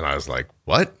 And I was like,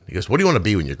 what? He goes, what do you want to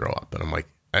be when you grow up? And I'm like,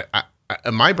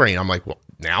 in my brain, I'm like, well,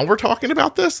 now we're talking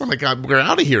about this? I'm like, we're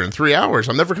out of here in 3 hours.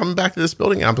 I'm never coming back to this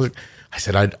building. And I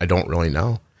said, I don't really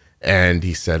know. And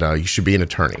he said, you should be an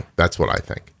attorney. That's what I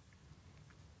think.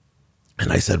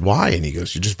 And I said, why? And he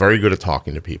goes, you're just very good at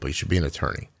talking to people. You should be an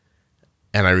attorney.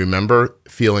 And I remember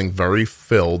feeling very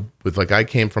filled with, like, I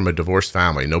came from a divorced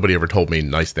family. Nobody ever told me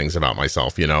nice things about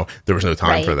myself. There was no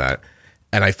time for that.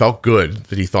 And I felt good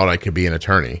that he thought I could be an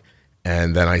attorney.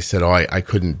 And then I said, I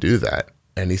couldn't do that.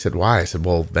 And he said, why? I said,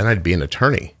 well, then I'd be an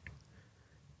attorney.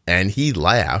 And he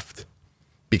laughed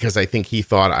because I think he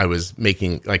thought I was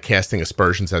casting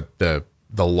aspersions at the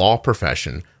law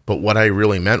profession. But what I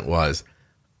really meant was,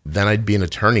 then I'd be an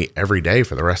attorney every day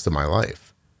for the rest of my life.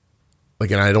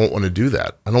 And I don't want to do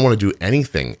that. I don't want to do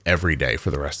anything every day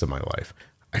for the rest of my life.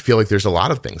 I feel like there's a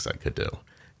lot of things I could do.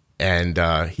 And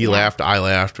he laughed, I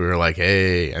laughed. We were like,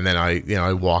 hey. And then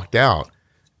I walked out.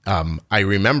 I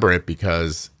remember it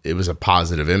because it was a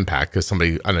positive impact, because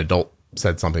an adult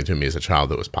said something to me as a child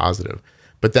that was positive.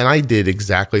 But then I did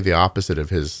exactly the opposite of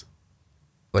his.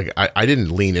 I didn't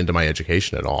lean into my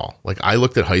education at all. I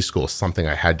looked at high school as something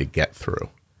I had to get through,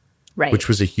 which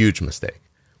was a huge mistake.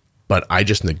 But I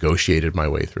just negotiated my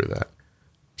way through that.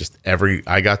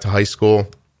 I got to high school,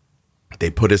 they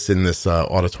put us in this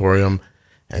auditorium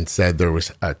and said there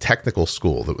was a technical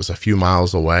school that was a few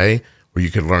miles away where you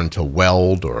could learn to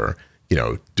weld or,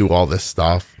 do all this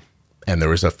stuff. And there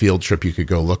was a field trip you could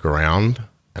go look around.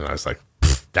 And I was like,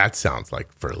 that sounds like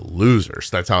for losers.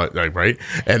 That's how right?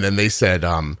 And then they said,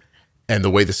 and the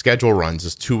way the schedule runs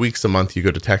is 2 weeks a month you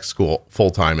go to tech school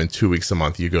full-time, and 2 weeks a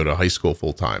month you go to high school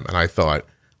full-time. And I thought,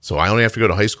 so I only have to go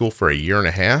to high school for a year and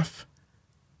a half?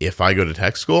 If I go to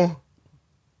tech school,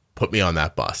 put me on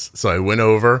that bus. So I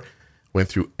went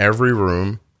through every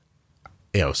room,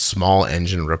 small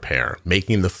engine repair,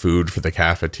 making the food for the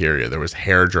cafeteria. There was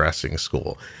hairdressing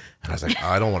school. And I was like,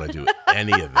 I don't want to do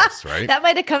any of this, right? That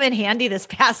might have come in handy this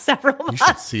past several months. You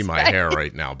should see my hair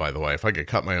right now, by the way, if I could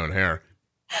cut my own hair.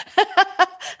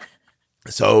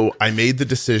 So I made the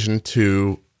decision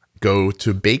to go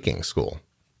to baking school,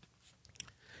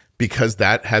 because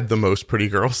that had the most pretty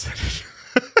girls in it.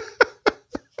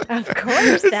 Of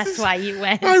course, that's why you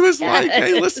went. I was like,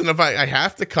 hey, listen, if I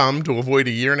have to come to avoid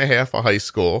a year and a half of high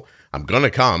school, I'm going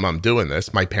to come. I'm doing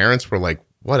this. My parents were like,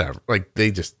 whatever.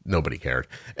 Nobody cared.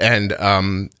 And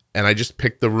I just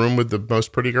picked the room with the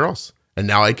most pretty girls. And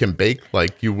now I can bake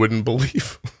like you wouldn't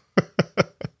believe. Well,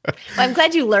 I'm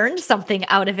glad you learned something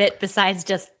out of it besides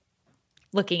just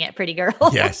looking at pretty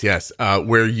girls. Yes.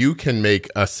 Where you can make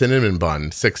a cinnamon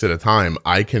bun 6 at a time,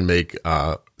 I can make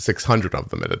 600 of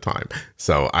them at a time.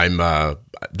 So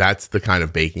that's the kind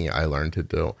of baking I learned to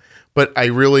do. But I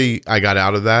got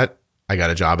out of that. I got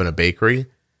a job in a bakery.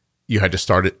 You had to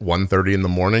start at 1:30 in the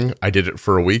morning. I did it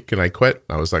for a week and I quit.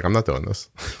 I was like, I'm not doing this.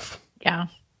 Yeah.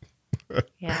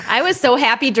 Yeah. I was so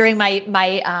happy during my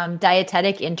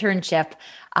dietetic internship.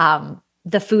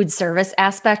 The food service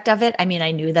aspect of it. I mean, I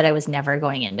knew that I was never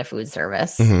going into food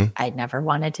service. Mm-hmm. I never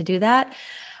wanted to do that,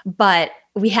 but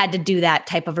we had to do that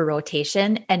type of a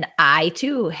rotation. And I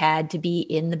too had to be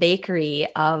in the bakery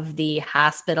of the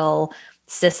hospital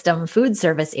system food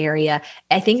service area.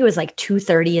 I think it was like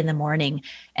 2:30 in the morning.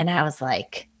 And I was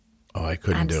like, oh, I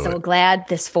couldn't do it. I'm so glad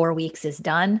this 4 weeks is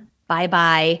done.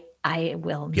 Bye-bye. I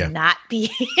will not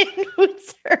be in food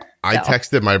service. I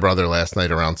texted my brother last night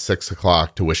around 6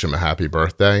 o'clock to wish him a happy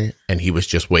birthday. And he was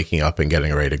just waking up and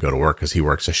getting ready to go to work because he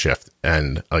works a shift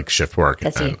and shift work.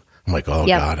 And I'm like, oh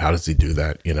God, how does he do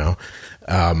that?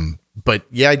 But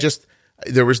yeah,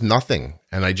 there was nothing.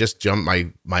 And I just jumped.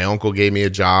 My uncle gave me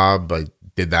a job. I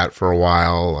did that for a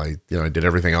while. I did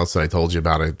everything else that I told you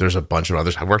about. There's a bunch of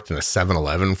others. I worked in a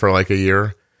 7-Eleven for a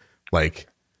year.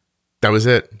 That was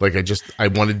it.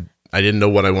 I didn't know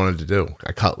what I wanted to do.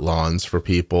 I cut lawns for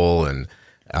people. And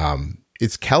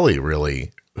it's Kelly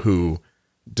really who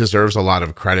deserves a lot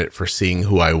of credit for seeing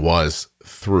who I was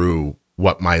through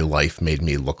what my life made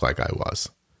me look like I was.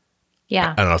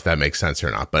 Yeah. I don't know if that makes sense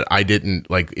or not, but I didn't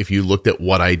if you looked at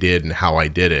what I did and how I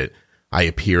did it, I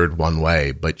appeared one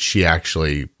way, but she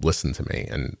actually listened to me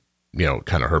and,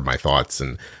 kind of heard my thoughts.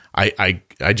 And I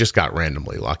just got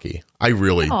randomly lucky. I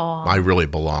really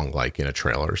belong in a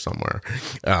trailer somewhere.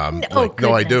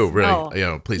 No, I do really.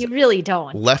 No, please. You really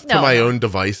don't. Left to my own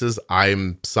devices,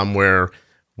 I'm somewhere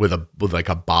with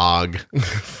a bog,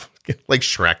 like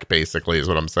Shrek, basically, is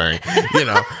what I'm saying.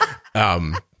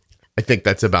 I think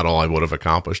that's about all I would have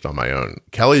accomplished on my own.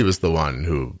 Kelly was the one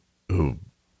who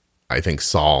I think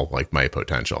saw my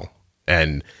potential,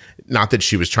 and not that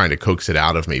she was trying to coax it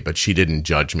out of me, but she didn't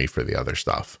judge me for the other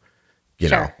stuff.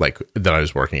 That I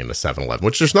was working in the 7-Eleven,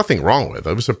 which there's nothing wrong with.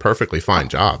 It was a perfectly fine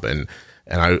job. And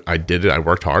I did it. I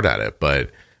worked hard at it,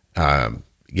 but,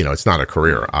 it's not a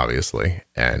career, obviously.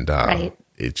 And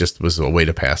it just was a way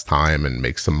to pass time and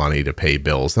make some money to pay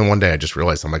bills. And one day I just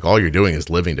realized, I'm like, all you're doing is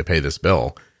living to pay this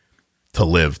bill, to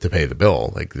live to pay the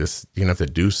bill. This, you're gonna have to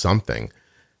do something.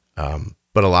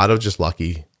 but a lot of just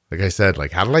lucky. Like I said,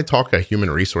 like, how did I talk a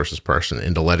human resources person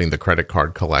into letting the credit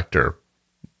card collector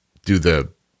do the,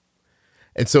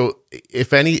 and so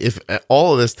if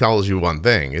all of this tells you one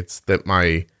thing, it's that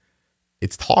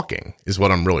it's talking is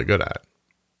what I'm really good at.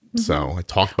 Mm-hmm. So I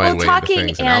talk my way into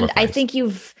things and out of things. I think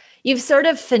you've sort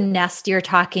of finessed your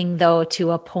talking though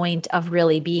to a point of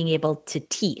really being able to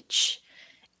teach.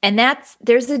 And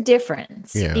there's a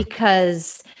difference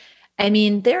because I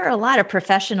mean, there are a lot of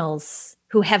professionals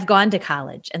who have gone to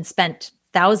college and spent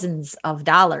thousands of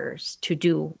dollars to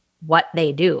do what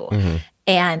they do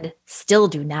and still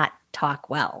do not talk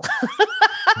well.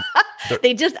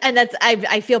 They just, and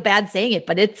I feel bad saying it,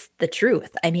 but it's the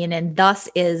truth. I mean, and thus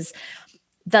is,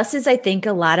 I think,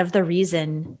 a lot of the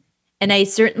reason, and I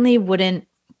certainly wouldn't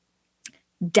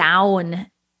down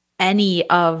any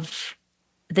of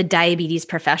the diabetes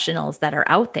professionals that are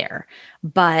out there.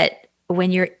 But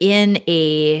when you're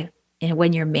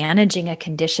when you're managing a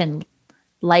condition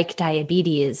like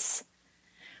diabetes,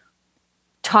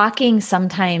 talking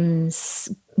sometimes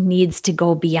needs to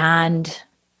go beyond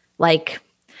like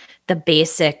the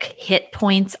basic hit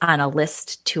points on a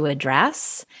list to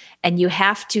address. And you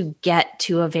have to get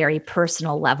to a very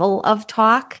personal level of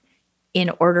talk in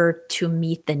order to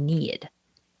meet the need.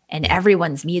 And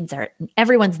everyone's needs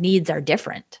are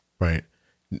different. Right.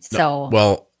 So,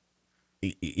 well,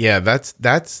 yeah,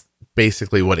 that's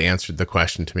basically what answered the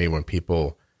question to me when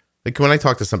people, like when I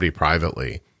talk to somebody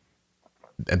privately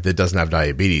and that doesn't have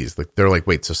diabetes, like they're like,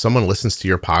 wait, so someone listens to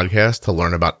your podcast to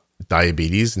learn about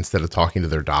diabetes instead of talking to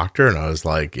their doctor? And I was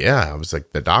like,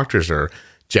 the doctors are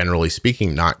generally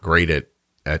speaking not great at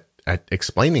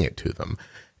explaining it to them.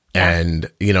 Yeah.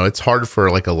 And, it's hard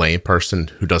for like a lay person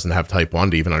who doesn't have type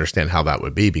 1 to even understand how that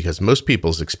would be, because most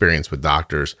people's experience with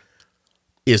doctors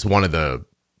is one of the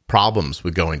problems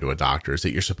with going to a doctor is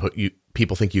that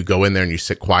people think you go in there and you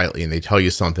sit quietly and they tell you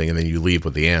something and then you leave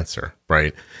with the answer.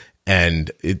 Right.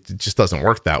 And it just doesn't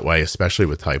work that way, especially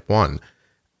with type 1.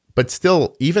 But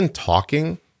still, even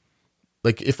talking,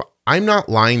 like if I'm not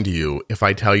lying to you, if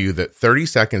I tell you that 30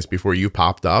 seconds before you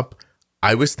popped up,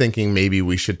 I was thinking maybe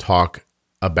we should talk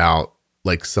about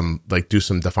do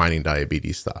some defining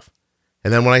diabetes stuff.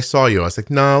 And then when I saw you, I was like,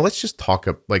 no, let's just talk,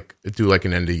 do like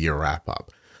an end of year wrap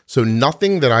up. So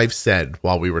nothing that I've said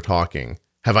while we were talking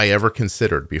have I ever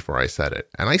considered before I said it.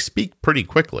 And I speak pretty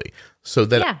quickly so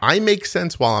that I make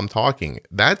sense while I'm talking.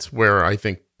 That's where I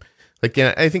think,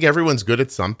 I think everyone's good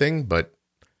at something, but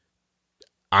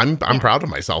I'm proud of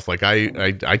myself. Like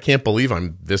I can't believe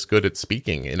I'm this good at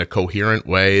speaking in a coherent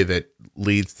way that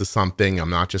leads to something. I'm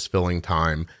not just filling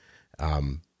time.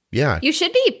 You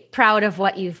should be proud of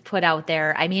what you've put out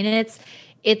there. I mean,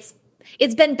 it's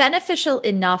been beneficial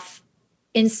enough,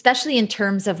 especially in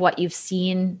terms of what you've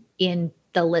seen in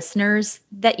the listeners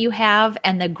that you have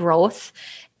and the growth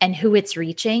and who it's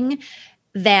reaching,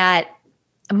 that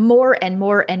more and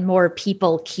more and more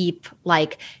people keep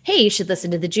like, hey, you should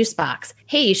listen to the Juice Box.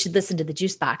 Hey, you should listen to the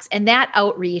Juice Box. And that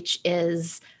outreach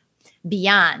is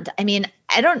beyond. I mean,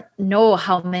 I don't know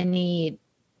how many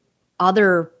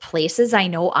other places I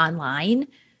know online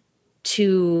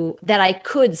that I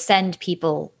could send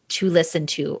people to listen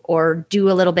to or do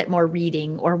a little bit more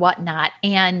reading or whatnot.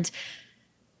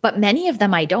 But many of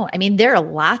them I don't. I mean, there are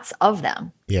lots of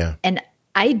them. Yeah. And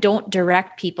I don't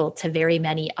direct people to very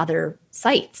many other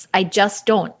sites. I just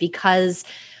don't, because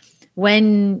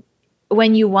when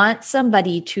you want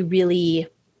somebody to really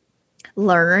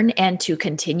learn and to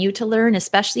continue to learn,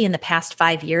 especially in the past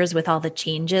 5 years with all the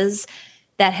changes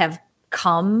that have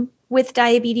come with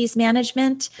diabetes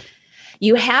management,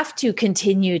 you have to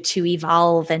continue to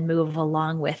evolve and move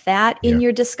along with that in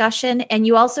your discussion. And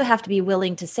you also have to be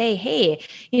willing to say, hey,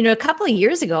 a couple of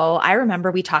years ago, I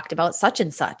remember we talked about such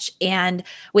and such. And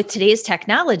with today's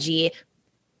technology,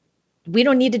 we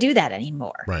don't need to do that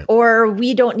anymore. Right. Or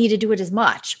we don't need to do it as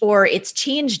much, or it's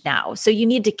changed now. So you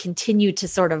need to continue to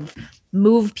sort of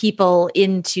move people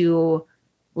into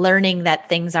learning that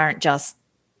things aren't just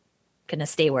going to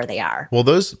stay where they are. Well,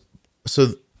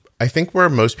 I think where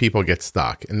most people get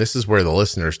stuck, and this is where the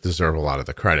listeners deserve a lot of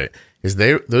the credit, is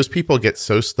those people get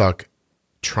so stuck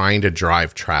trying to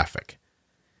drive traffic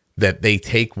that they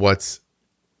take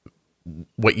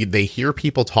they hear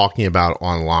people talking about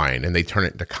online and they turn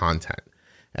it into content.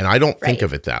 And I don't think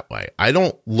of it that way. I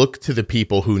don't look to the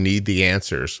people who need the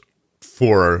answers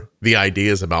for the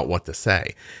ideas about what to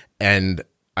say. And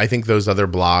I think those other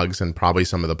blogs and probably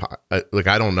some of the,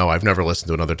 I don't know, I've never listened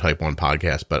to another type 1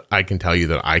 podcast, but I can tell you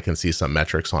that I can see some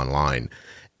metrics online.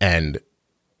 And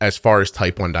as far as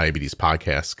type 1 diabetes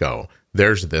podcasts go,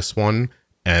 there's this one,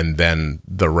 and then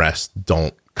the rest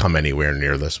don't come anywhere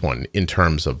near this one in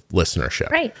terms of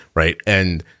listenership. Right.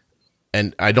 And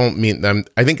I don't mean them.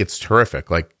 I think it's terrific.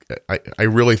 Like, I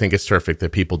really think it's terrific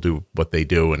that people do what they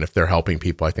do. And if they're helping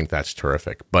people, I think that's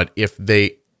terrific. But if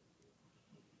they'd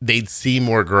see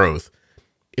more growth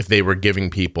if they were giving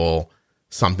people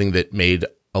something that made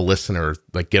a listener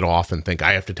like get off and think,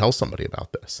 I have to tell somebody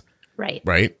about this.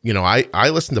 Right. You know, I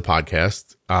listen to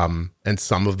podcasts, and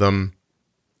some of them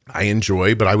I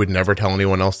enjoy, but I would never tell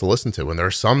anyone else to listen to. And there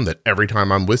are some that every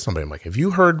time I'm with somebody, I'm like, have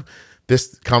you heard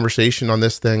this conversation on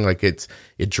this thing? Like it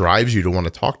drives you to want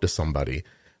to talk to somebody.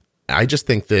 I just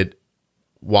think that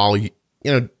while, you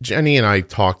know, Jenny and I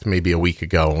talked maybe a week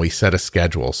ago and we set a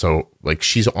schedule. So like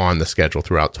she's on the schedule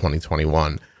throughout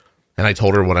 2021. And I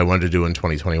told her what I wanted to do in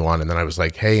 2021. And then I was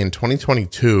like, hey, in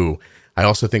 2022, I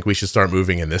also think we should start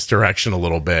moving in this direction a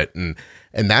little bit. And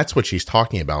that's what she's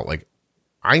talking about. Like,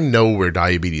 I know where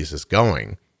diabetes is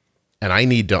going and I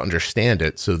need to understand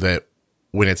it so that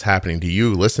when it's happening to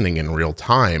you listening in real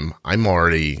time, I'm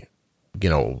already, you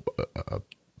know,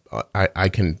 I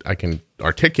can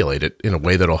articulate it in a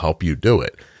way that'll help you do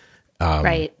it.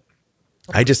 Right.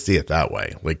 I just see it that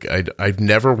way. Like I've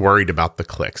never worried about the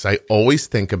clicks. I always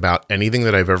think about anything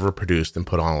that I've ever produced and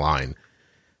put online.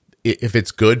 If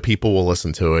it's good, people will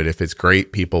listen to it. If it's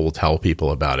great, people will tell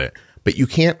people about it. But you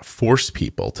can't force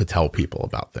people to tell people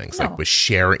about things. No. Like with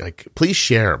sharing, like, please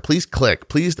share, please click,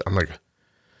 please. I'm like,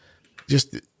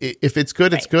 just if it's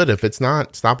good, it's good. If it's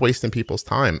not, stop wasting people's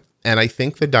time. And I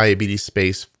think the diabetes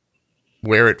space,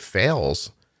 where it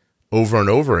fails over and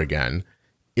over again,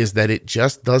 is that it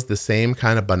just does the same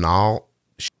kind of banal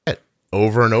shit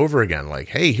over and over again. Like,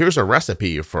 hey, here's a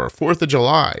recipe for 4th of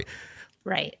July.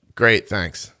 Right. Great,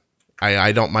 thanks.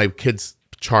 I don't, my kids'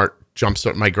 chart jumps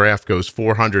up, my graph goes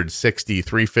 460,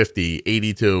 350,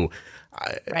 82.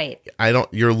 Right. I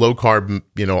don't, your low carb,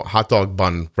 you know, hot dog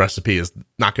bun recipe is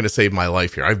not going to save my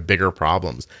life here. I have bigger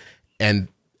problems. And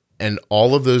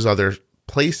all of those other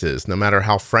places, no matter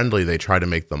how friendly they try to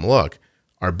make them look,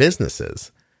 are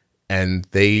businesses. And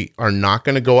they are not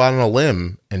going to go out on a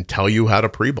limb and tell you how to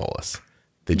pre-bolus.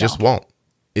 They just won't.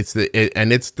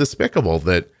 And it's despicable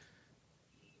that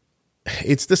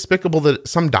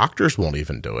some doctors won't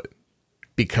even do it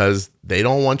because they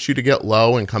don't want you to get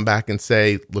low and come back and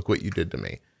say, look what you did to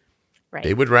me. Right.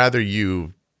 They would rather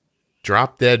you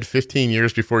drop dead 15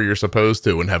 years before you're supposed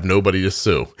to and have nobody to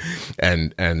sue.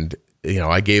 And you know,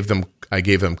 I gave them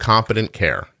competent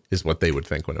care is what they would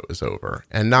think when it was over.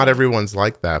 And not everyone's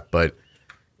like that, but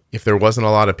if there wasn't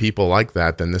a lot of people like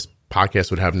that, then this podcast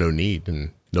would have no need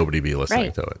and nobody be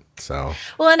listening to it. So,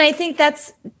 well, and I think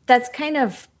that's kind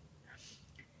of,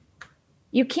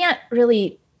 you can't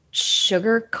really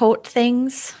sugarcoat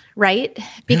things, right?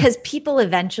 Because people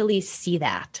eventually see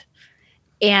that.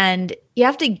 And you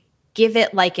have to give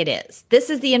it like it is. This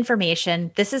is the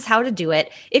information. This is how to do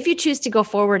it. If you choose to go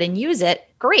forward and use it,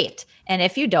 great. And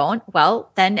if you don't,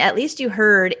 well, then at least you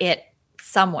heard it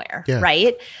somewhere,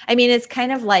 right? I mean, it's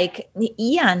kind of like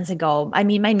eons ago. I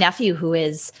mean, my nephew, who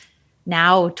is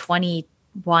now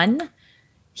 21,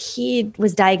 he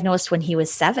was diagnosed when he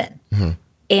was 7. Mm-hmm.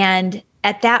 And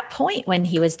at that point, when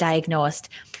he was diagnosed,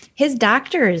 his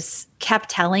doctors kept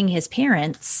telling his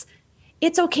parents,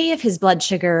 it's okay if his blood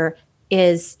sugar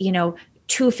is,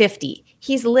 250.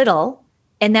 He's little,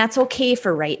 and that's okay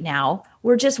for right now.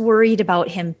 We're just worried about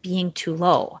him being too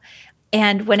low.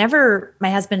 And whenever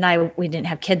my husband and I, we didn't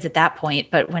have kids at that point,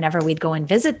 but whenever we'd go and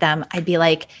visit them, I'd be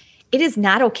like, it is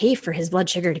not okay for his blood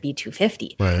sugar to be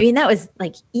 250. Right. I mean, that was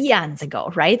like eons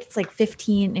ago, right? It's like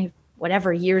 15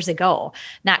 whatever years ago,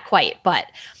 not quite, but,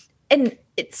 and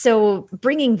so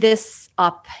bringing this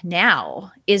up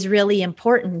now is really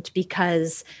important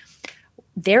because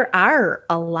there are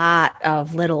a lot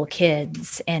of little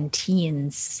kids and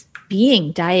teens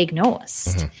being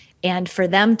diagnosed. Mm-hmm. And for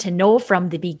them to know from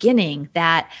the beginning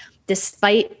that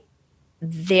despite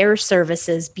their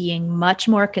services being much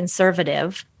more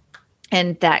conservative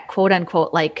and that quote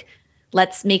unquote, like,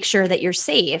 let's make sure that you're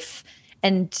safe.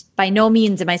 And by no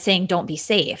means am I saying don't be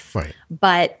safe, right.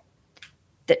 But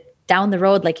down the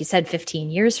road, like you said, 15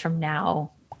 years from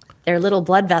now, their little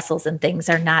blood vessels and things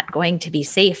are not going to be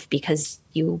safe because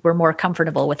you were more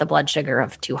comfortable with a blood sugar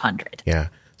of 200. Yeah.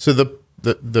 So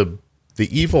the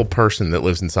evil person that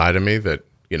lives inside of me that,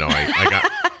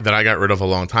 I got rid of a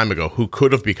long time ago, who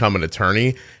could have become an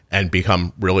attorney and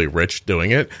become really rich doing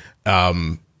it.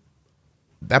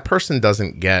 That person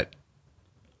doesn't get,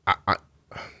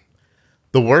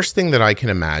 the worst thing that I can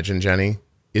imagine, Jenny,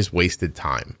 is wasted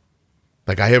time.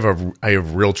 Like I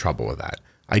have real trouble with that.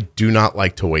 I do not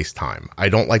like to waste time. I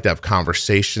don't like to have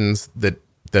conversations that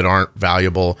aren't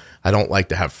valuable. I don't like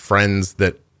to have friends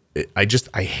that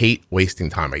I hate wasting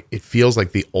time. It feels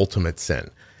like the ultimate sin.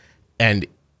 And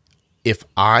if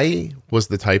I was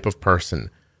the type of person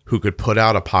who could put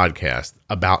out a podcast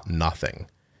about nothing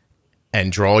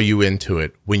and draw you into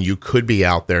it when you could be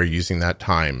out there using that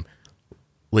time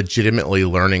legitimately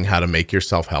learning how to make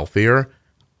yourself healthier,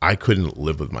 I couldn't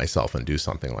live with myself and do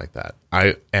something like that.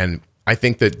 I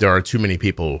think that there are too many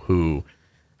people who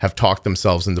have talked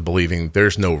themselves into believing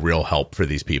there's no real help for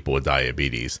these people with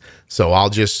diabetes. So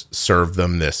I'll just serve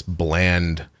them this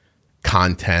bland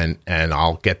content and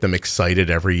I'll get them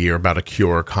excited every year about a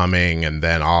cure coming, and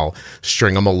then I'll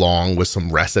string them along with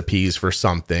some recipes for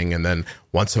something, and then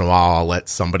once in a while I'll let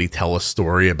somebody tell a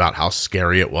story about how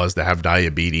scary it was to have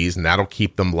diabetes, and that'll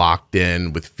keep them locked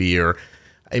in with fear.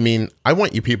 I mean, I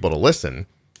want you people to listen,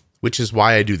 which is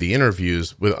why I do the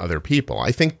interviews with other people.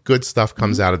 I think good stuff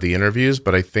comes out of the interviews,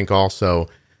 but I think also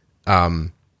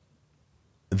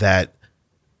that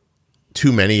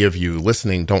too many of you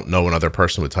listening don't know another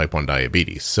person with type 1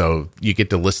 diabetes. So you get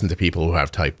to listen to people who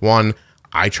have type 1.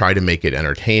 I try to make it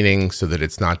entertaining so that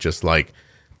it's not just like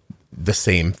the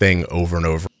same thing over and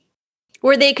over.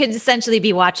 Where they could essentially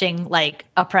be watching like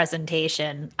a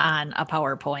presentation on a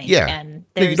PowerPoint. Yeah. And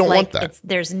there's you don't want that.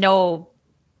 There's no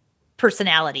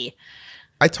personality.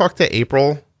 I talked to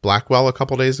April Blackwell a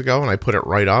couple days ago and I put it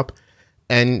right up.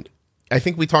 And I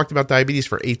think we talked about diabetes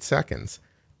for 8 seconds.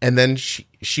 And then she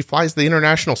flies the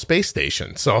International Space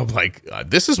Station. So I'm like,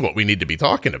 this is what we need to be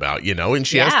talking about, you know? And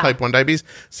she has type 1 diabetes.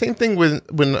 Same thing with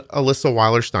when Alyssa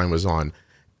Weilerstein was on.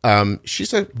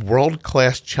 She's a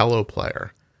world-class cello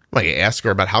player. Like, ask her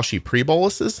about how she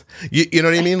pre-boluses. You know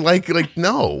what I mean? Like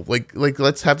no. Like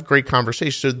let's have great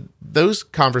conversations. So those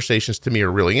conversations to me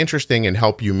are really interesting and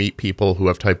help you meet people who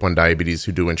have type 1 diabetes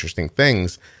who do interesting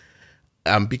things.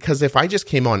 Because if I just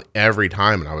came on every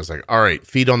time and I was like, all right,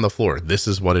 feet on the floor, this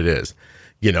is what it is,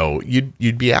 you know,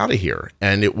 you'd be out of here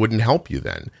and it wouldn't help you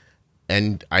then.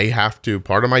 And I have to,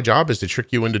 part of my job is to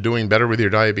trick you into doing better with your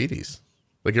diabetes.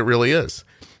 Like it really is.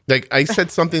 Like I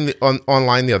said something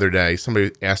online the other day,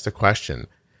 somebody asked a question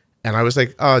and I was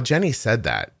like, Jenny said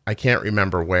that. I can't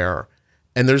remember where.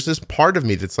 And there's this part of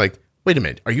me that's like, wait a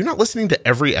minute, are you not listening to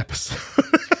every episode?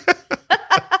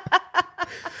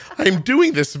 I'm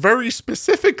doing this very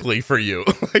specifically for you,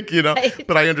 like, you know,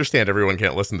 but I understand everyone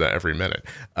can't listen to every minute,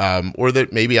 or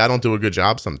that maybe I don't do a good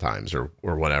job sometimes or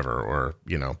whatever, or,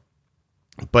 you know,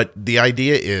 but the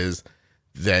idea is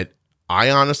that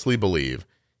I honestly believe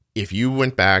if you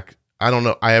went back, I don't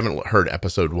know, I haven't heard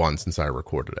episode 1 since I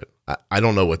recorded it. I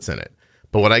don't know what's in it,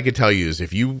 but what I could tell you is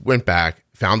if you went back,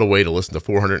 found a way to listen to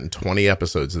 420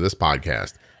 episodes of this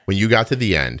podcast, when you got to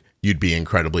the end, you'd be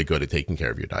incredibly good at taking care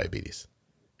of your diabetes.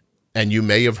 And you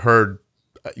may have heard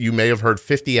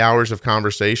 50 hours of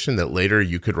conversation that later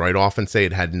you could write off and say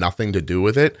it had nothing to do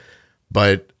with it.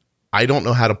 But I don't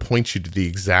know how to point you to the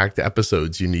exact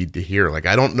episodes you need to hear. Like,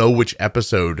 I don't know which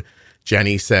episode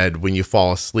Jenny said, when you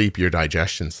fall asleep, your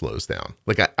digestion slows down.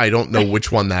 Like, I don't know which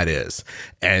one that is.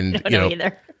 And, you know,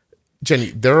 either.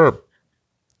 Jenny,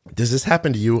 does this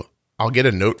happen to you? I'll get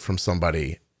a note from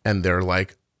somebody and they're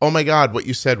like, oh my God, what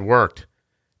you said worked.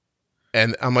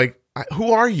 And I'm like,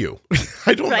 who are you?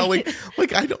 I don't know.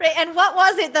 Like I don't. Right. And what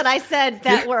was it that I said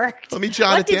that worked? Let me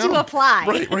jot it down. What did you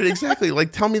apply? Right. Exactly.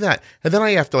 Like, tell me that. And then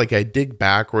I have to I dig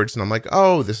backwards and I'm like,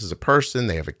 oh, this is a person.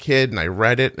 They have a kid. And I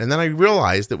read it. And then I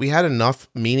realized that we had enough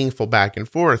meaningful back and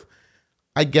forth.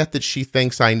 I get that she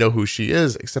thinks I know who she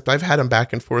is, except I've had them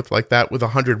back and forth like that with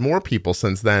 100 more people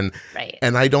since then. Right.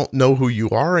 And I don't know who you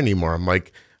are anymore. I'm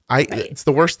like, it's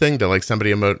the worst thing to send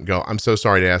somebody a note and go, I'm so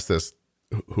sorry to ask this.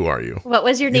 Who are you? What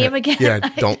was your name again? Yeah,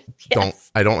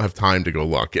 I don't have time to go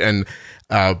look. And,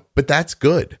 but that's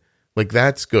good. Like,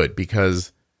 that's good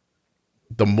because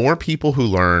the more people who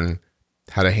learn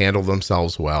how to handle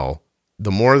themselves well, the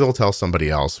more they'll tell somebody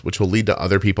else, which will lead to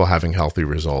other people having healthy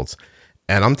results.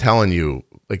 And I'm telling you,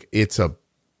 like, it's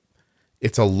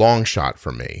a long shot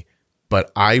for me,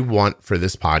 but I want for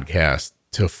this podcast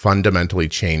to fundamentally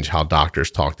change how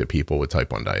doctors talk to people with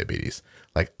type 1 diabetes.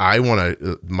 Like, I want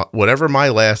to, whatever my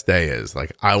last day is,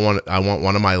 like, I want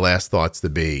one of my last thoughts to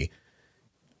be,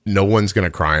 no one's going to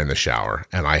cry in the shower,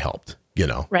 and I helped, you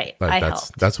know? Right.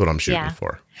 That's what I'm shooting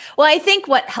for. Well, I think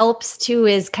what helps too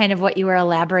is kind of what you were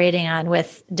elaborating on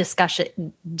with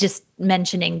discussion, just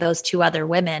mentioning those 2 other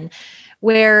women,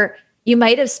 where you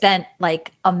might have spent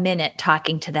like a minute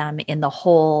talking to them in the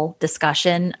whole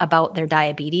discussion about their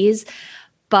diabetes,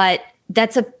 but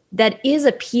that is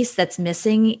a piece that's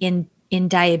missing in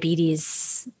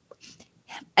diabetes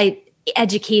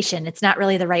education. It's not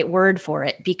really the right word for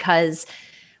it, because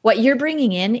what you're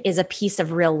bringing in is a piece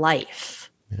of real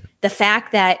life. Yeah. The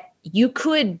fact that you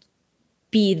could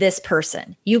be this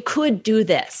person. You could do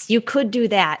this. You could do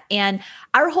that. And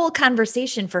our whole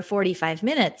conversation for 45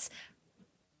 minutes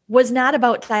was not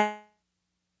about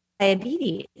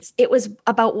diabetes. It was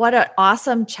about what an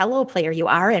awesome cello player you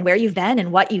are and where you've been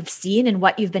and what you've seen and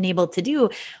what you've been able to do.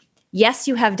 Yes,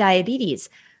 you have diabetes,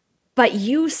 but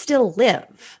you still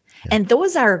live. Yeah. And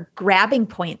those are grabbing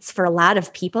points for a lot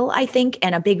of people, I think,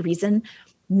 and a big reason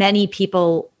many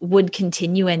people would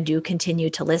continue and do continue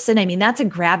to listen. I mean, that's a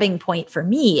grabbing point for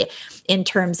me in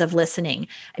terms of listening.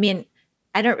 I mean,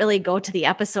 I don't really go to the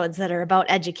episodes that are about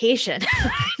education.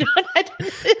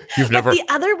 You've never. But the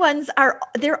other ones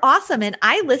they're awesome. And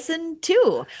I listen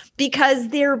too, because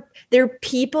they're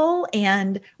people.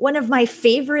 And one of my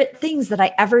favorite things that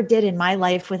I ever did in my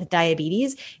life with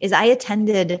diabetes is I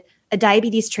attended a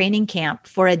diabetes training camp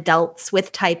for adults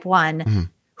with type 1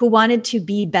 who wanted to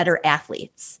be better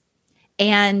athletes.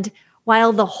 And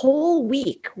while the whole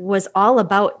week was all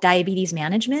about diabetes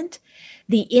management,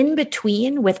 the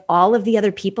in-between with all of the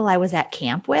other people I was at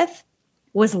camp with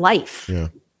was life. Yeah.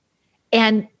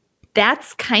 And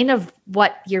that's kind of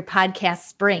what your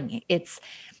podcasts bring. It's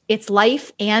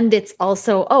life, and it's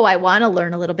also, I want to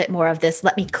learn a little bit more of this.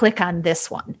 Let me click on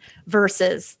this one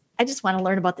versus I just want to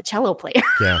learn about the cello player.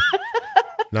 Yeah.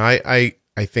 No, I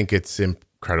think it's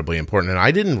incredibly important. And I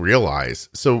didn't realize,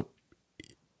 so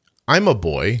I'm a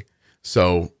boy.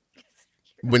 So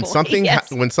when something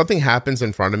happens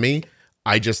in front of me,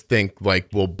 I just think like,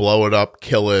 we'll blow it up,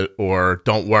 kill it, or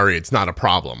don't worry, it's not a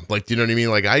problem. Like, do you know what I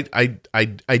mean? Like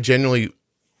I genuinely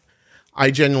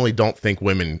don't think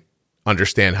women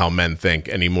understand how men think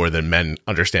any more than men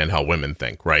understand how women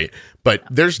think, right? But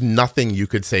there's nothing you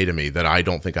could say to me that I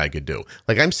don't think I could do.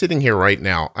 Like, I'm sitting here right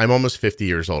now, I'm almost 50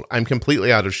 years old. I'm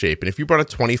completely out of shape. And if you brought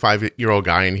a 25-year-old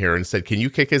guy in here and said, can you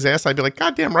kick his ass? I'd be like,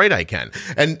 God damn right I can.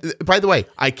 And by the way,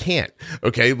 I can't.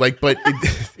 Okay. Like, but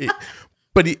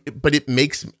it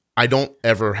makes, I don't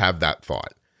ever have that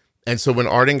thought. And so when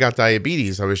Arden got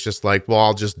diabetes, I was just like, well,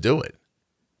 I'll just do it.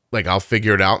 Like, I'll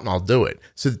figure it out and I'll do it.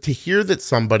 So to hear that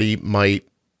somebody might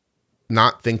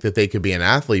not think that they could be an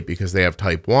athlete because they have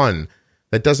type 1,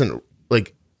 that doesn't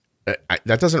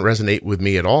resonate with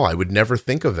me at all. I would never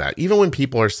think of that. Even when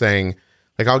people are saying,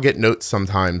 like, I'll get notes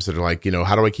sometimes that are like,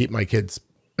 how do I keep my kids,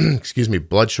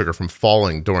 blood sugar from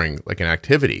falling during like an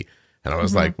activity? And I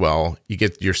was like, well, you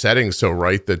get your settings so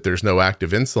right that there's no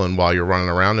active insulin while you're running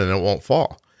around and it won't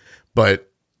fall. But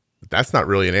that's not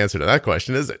really an answer to that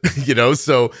question, is it?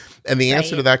 So, and the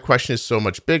answer to that question is so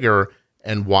much bigger,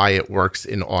 and why it works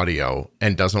in audio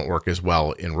and doesn't work as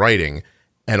well in writing,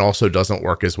 and also doesn't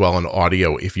work as well in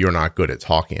audio if you're not good at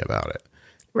talking about it.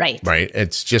 Right. Right.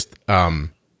 It's just,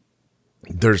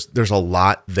 there's a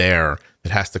lot there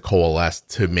that has to coalesce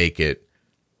to make it.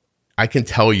 I can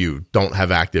tell you don't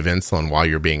have active insulin while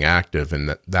you're being active,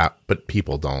 and but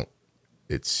people don't.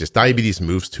 It's just diabetes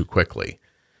moves too quickly.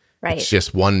 Right. It's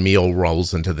just one meal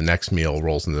rolls into the next meal,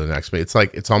 rolls into the next meal.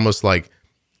 It's almost like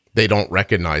they don't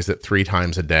recognize that 3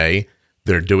 times a day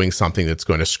they're doing something that's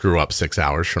going to screw up 6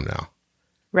 hours from now.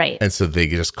 Right. And so they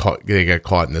get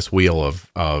caught in this wheel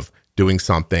of doing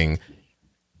something,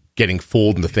 getting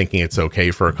fooled into thinking it's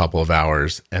okay for a couple of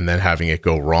hours, and then having it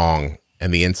go wrong.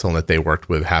 And the insulin that they worked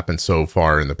with happened so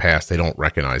far in the past, they don't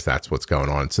recognize that's what's going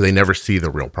on. So they never see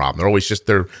the real problem. They're always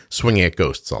they're swinging at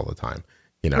ghosts all the time.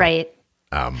 Right.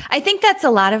 I think that's a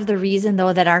lot of the reason,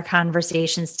 though, that our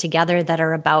conversations together that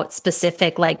are about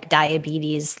specific like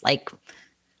diabetes, like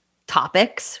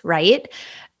topics, right,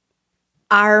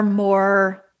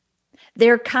 they're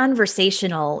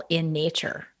conversational in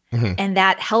nature. And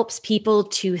that helps people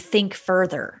to think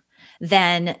further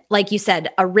than, like you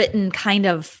said, a written kind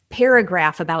of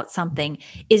paragraph about something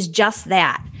is just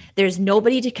that. There's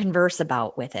nobody to converse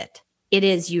about with it. It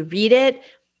is, you read it,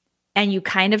 and you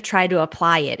kind of try to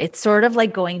apply it. It's sort of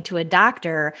like going to a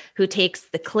doctor who takes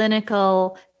the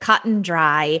clinical cut and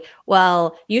dry,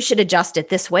 well, you should adjust it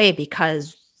this way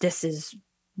because this is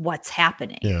what's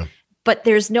happening. Yeah. But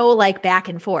there's no like back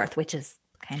and forth, which is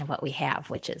kind of what we have,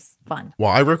 which is fun.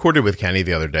 Well, I recorded with Kenny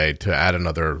the other day to add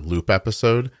another Loop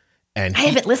episode. And I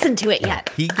haven't listened to it yet.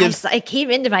 I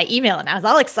came into my email and I was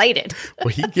all excited. Well,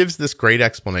 he gives this great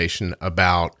explanation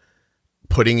about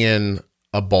putting in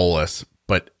a bolus,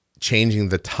 but changing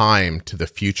the time to the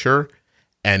future,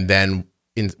 and then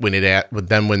when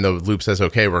the loop says,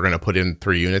 okay, we're going to put in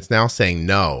 3 units now, saying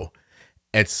no.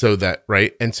 And so that,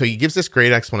 right. And so he gives this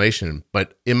great explanation,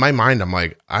 but in my mind, I'm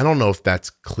like, I don't know if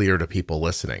that's clear to people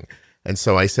listening. And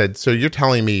so I said, so you're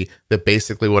telling me that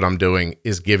basically what I'm doing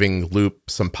is giving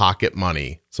Loop some pocket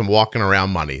money, some walking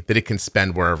around money that it can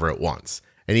spend wherever it wants.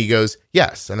 And he goes,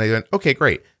 yes. And I went, okay,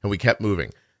 great. And we kept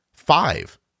moving.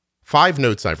 5 5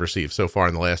 notes I've received so far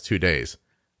in the last 2 days,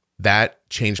 that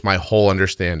changed my whole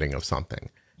understanding of something.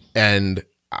 And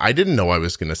I didn't know I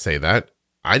was going to say that.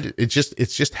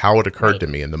 It's just how it occurred to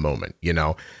me in the moment, you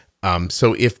know?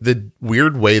 So if the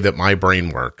weird way that my brain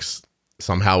works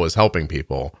somehow is helping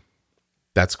people,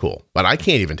 that's cool. But I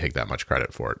can't even take that much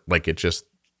credit for it. Like,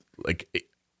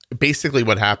 basically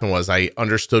what happened was I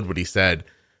understood what he said,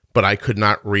 but I could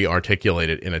not re-articulate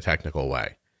it in a technical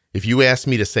way. If you asked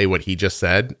me to say what he just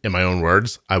said in my own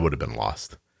words, I would have been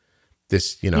lost.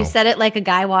 You said it like a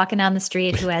guy walking down the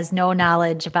street who has no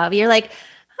knowledge about it. You're like,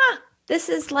 this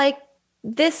is like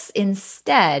this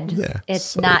instead. Yeah,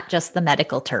 it's not just the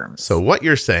medical terms. So what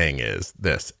you're saying is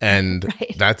this, and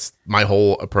that's my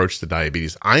whole approach to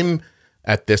diabetes. I'm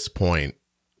at this point,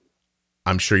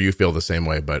 I'm sure you feel the same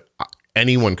way, but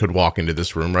anyone could walk into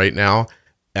this room right now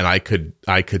and I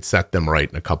could set them right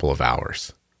in a couple of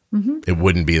hours. Mm-hmm. It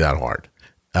wouldn't be that hard.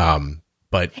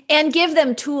 And give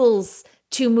them tools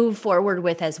to move forward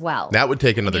with as well. That would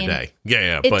take another day.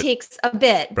 Yeah. It takes a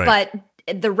bit, but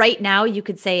right now you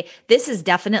could say, this is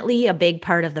definitely a big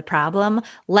part of the problem.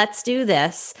 Let's do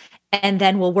this. And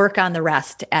then we'll work on the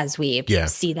rest as we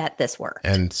see that this works.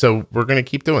 And so we're going to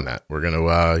keep doing that. We're going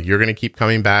to, you're going to keep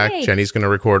coming back. Hey. Jenny's going to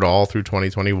record all through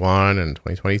 2021 and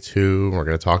 2022. And we're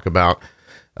going to talk about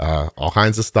all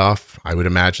kinds of stuff. I would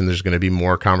imagine there's going to be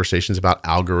more conversations about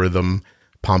algorithm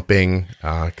pumping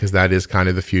because that is kind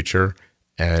of the future.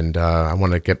 And I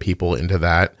want to get people into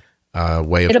that way of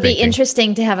thinking. It'll be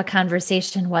interesting to have a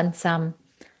conversation once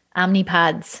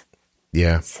Omnipod's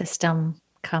system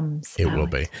comes out. It will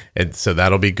be. And so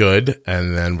that'll be good.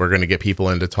 And then we're going to get people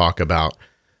in to talk about,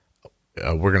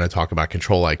 we're going to talk about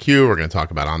Control IQ. We're going to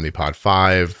talk about Omnipod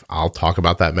 5. I'll talk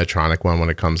about that Medtronic one when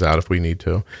it comes out if we need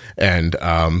to. And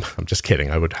I'm just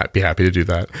kidding. I would be happy to do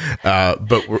that.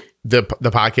 But the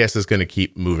podcast is going to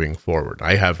keep moving forward.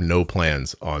 I have no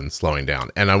plans on slowing down.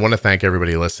 And I want to thank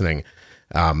everybody listening.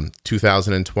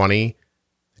 2020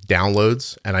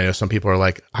 downloads. And I know some people are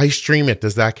like, I stream it.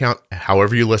 Does that count?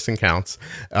 However you listen counts.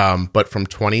 But from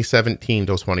 2017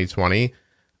 till 2020,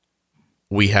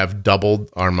 we have doubled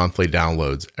our monthly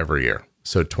downloads every year.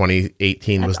 So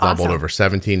 2018 was doubled over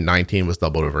 17, 19 was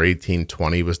doubled over 18,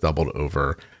 20 was doubled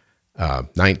over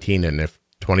 19. And if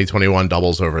 2021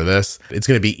 doubles over this, it's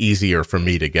going to be easier for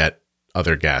me to get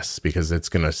other guests because it's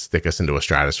going to stick us into a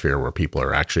stratosphere where people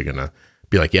are actually going to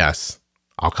be like, yes,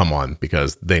 I'll come on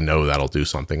because they know that'll do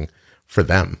something for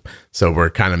them. So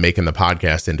we're kind of making the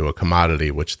podcast into a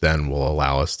commodity, which then will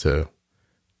allow us to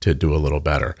do a little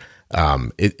better.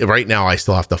 Right now, I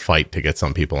still have to fight to get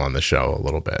some people on the show a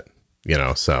little bit, you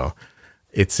know, so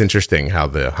it's interesting how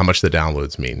much the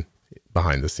downloads mean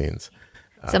behind the scenes.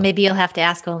 So maybe you'll have to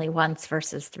ask only once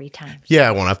versus 3 times. Yeah,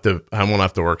 I won't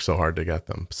have to work so hard to get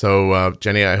them. So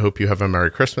Jenny, I hope you have a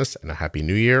Merry Christmas and a Happy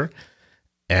New Year.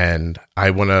 And I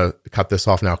want to cut this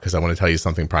off now because I want to tell you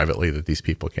something privately that these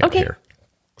people can't hear.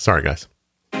 Sorry, guys.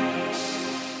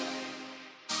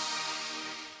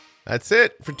 That's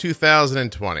it for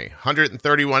 2020.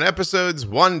 131 episodes,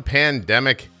 1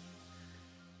 pandemic,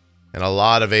 and a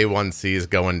lot of A1Cs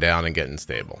going down and getting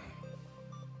stable.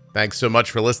 Thanks so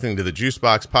much for listening to the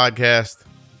Juicebox Podcast.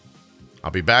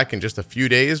 I'll be back in just a few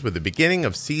days with the beginning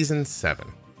of Season 7.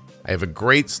 I have a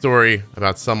great story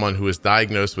about someone who was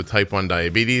diagnosed with type 1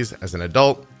 diabetes as an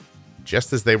adult,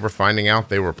 just as they were finding out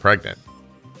they were pregnant.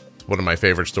 It's one of my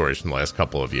favorite stories from the last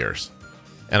couple of years.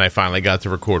 And I finally got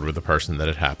to record with the person that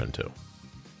it happened to.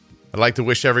 I'd like to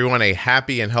wish everyone a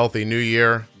happy and healthy new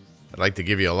year. I'd like to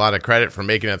give you a lot of credit for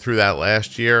making it through that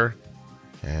last year.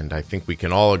 And I think we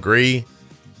can all agree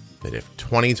that if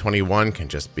 2021 can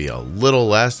just be a little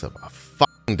less of a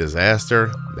fucking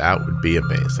disaster, that would be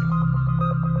amazing.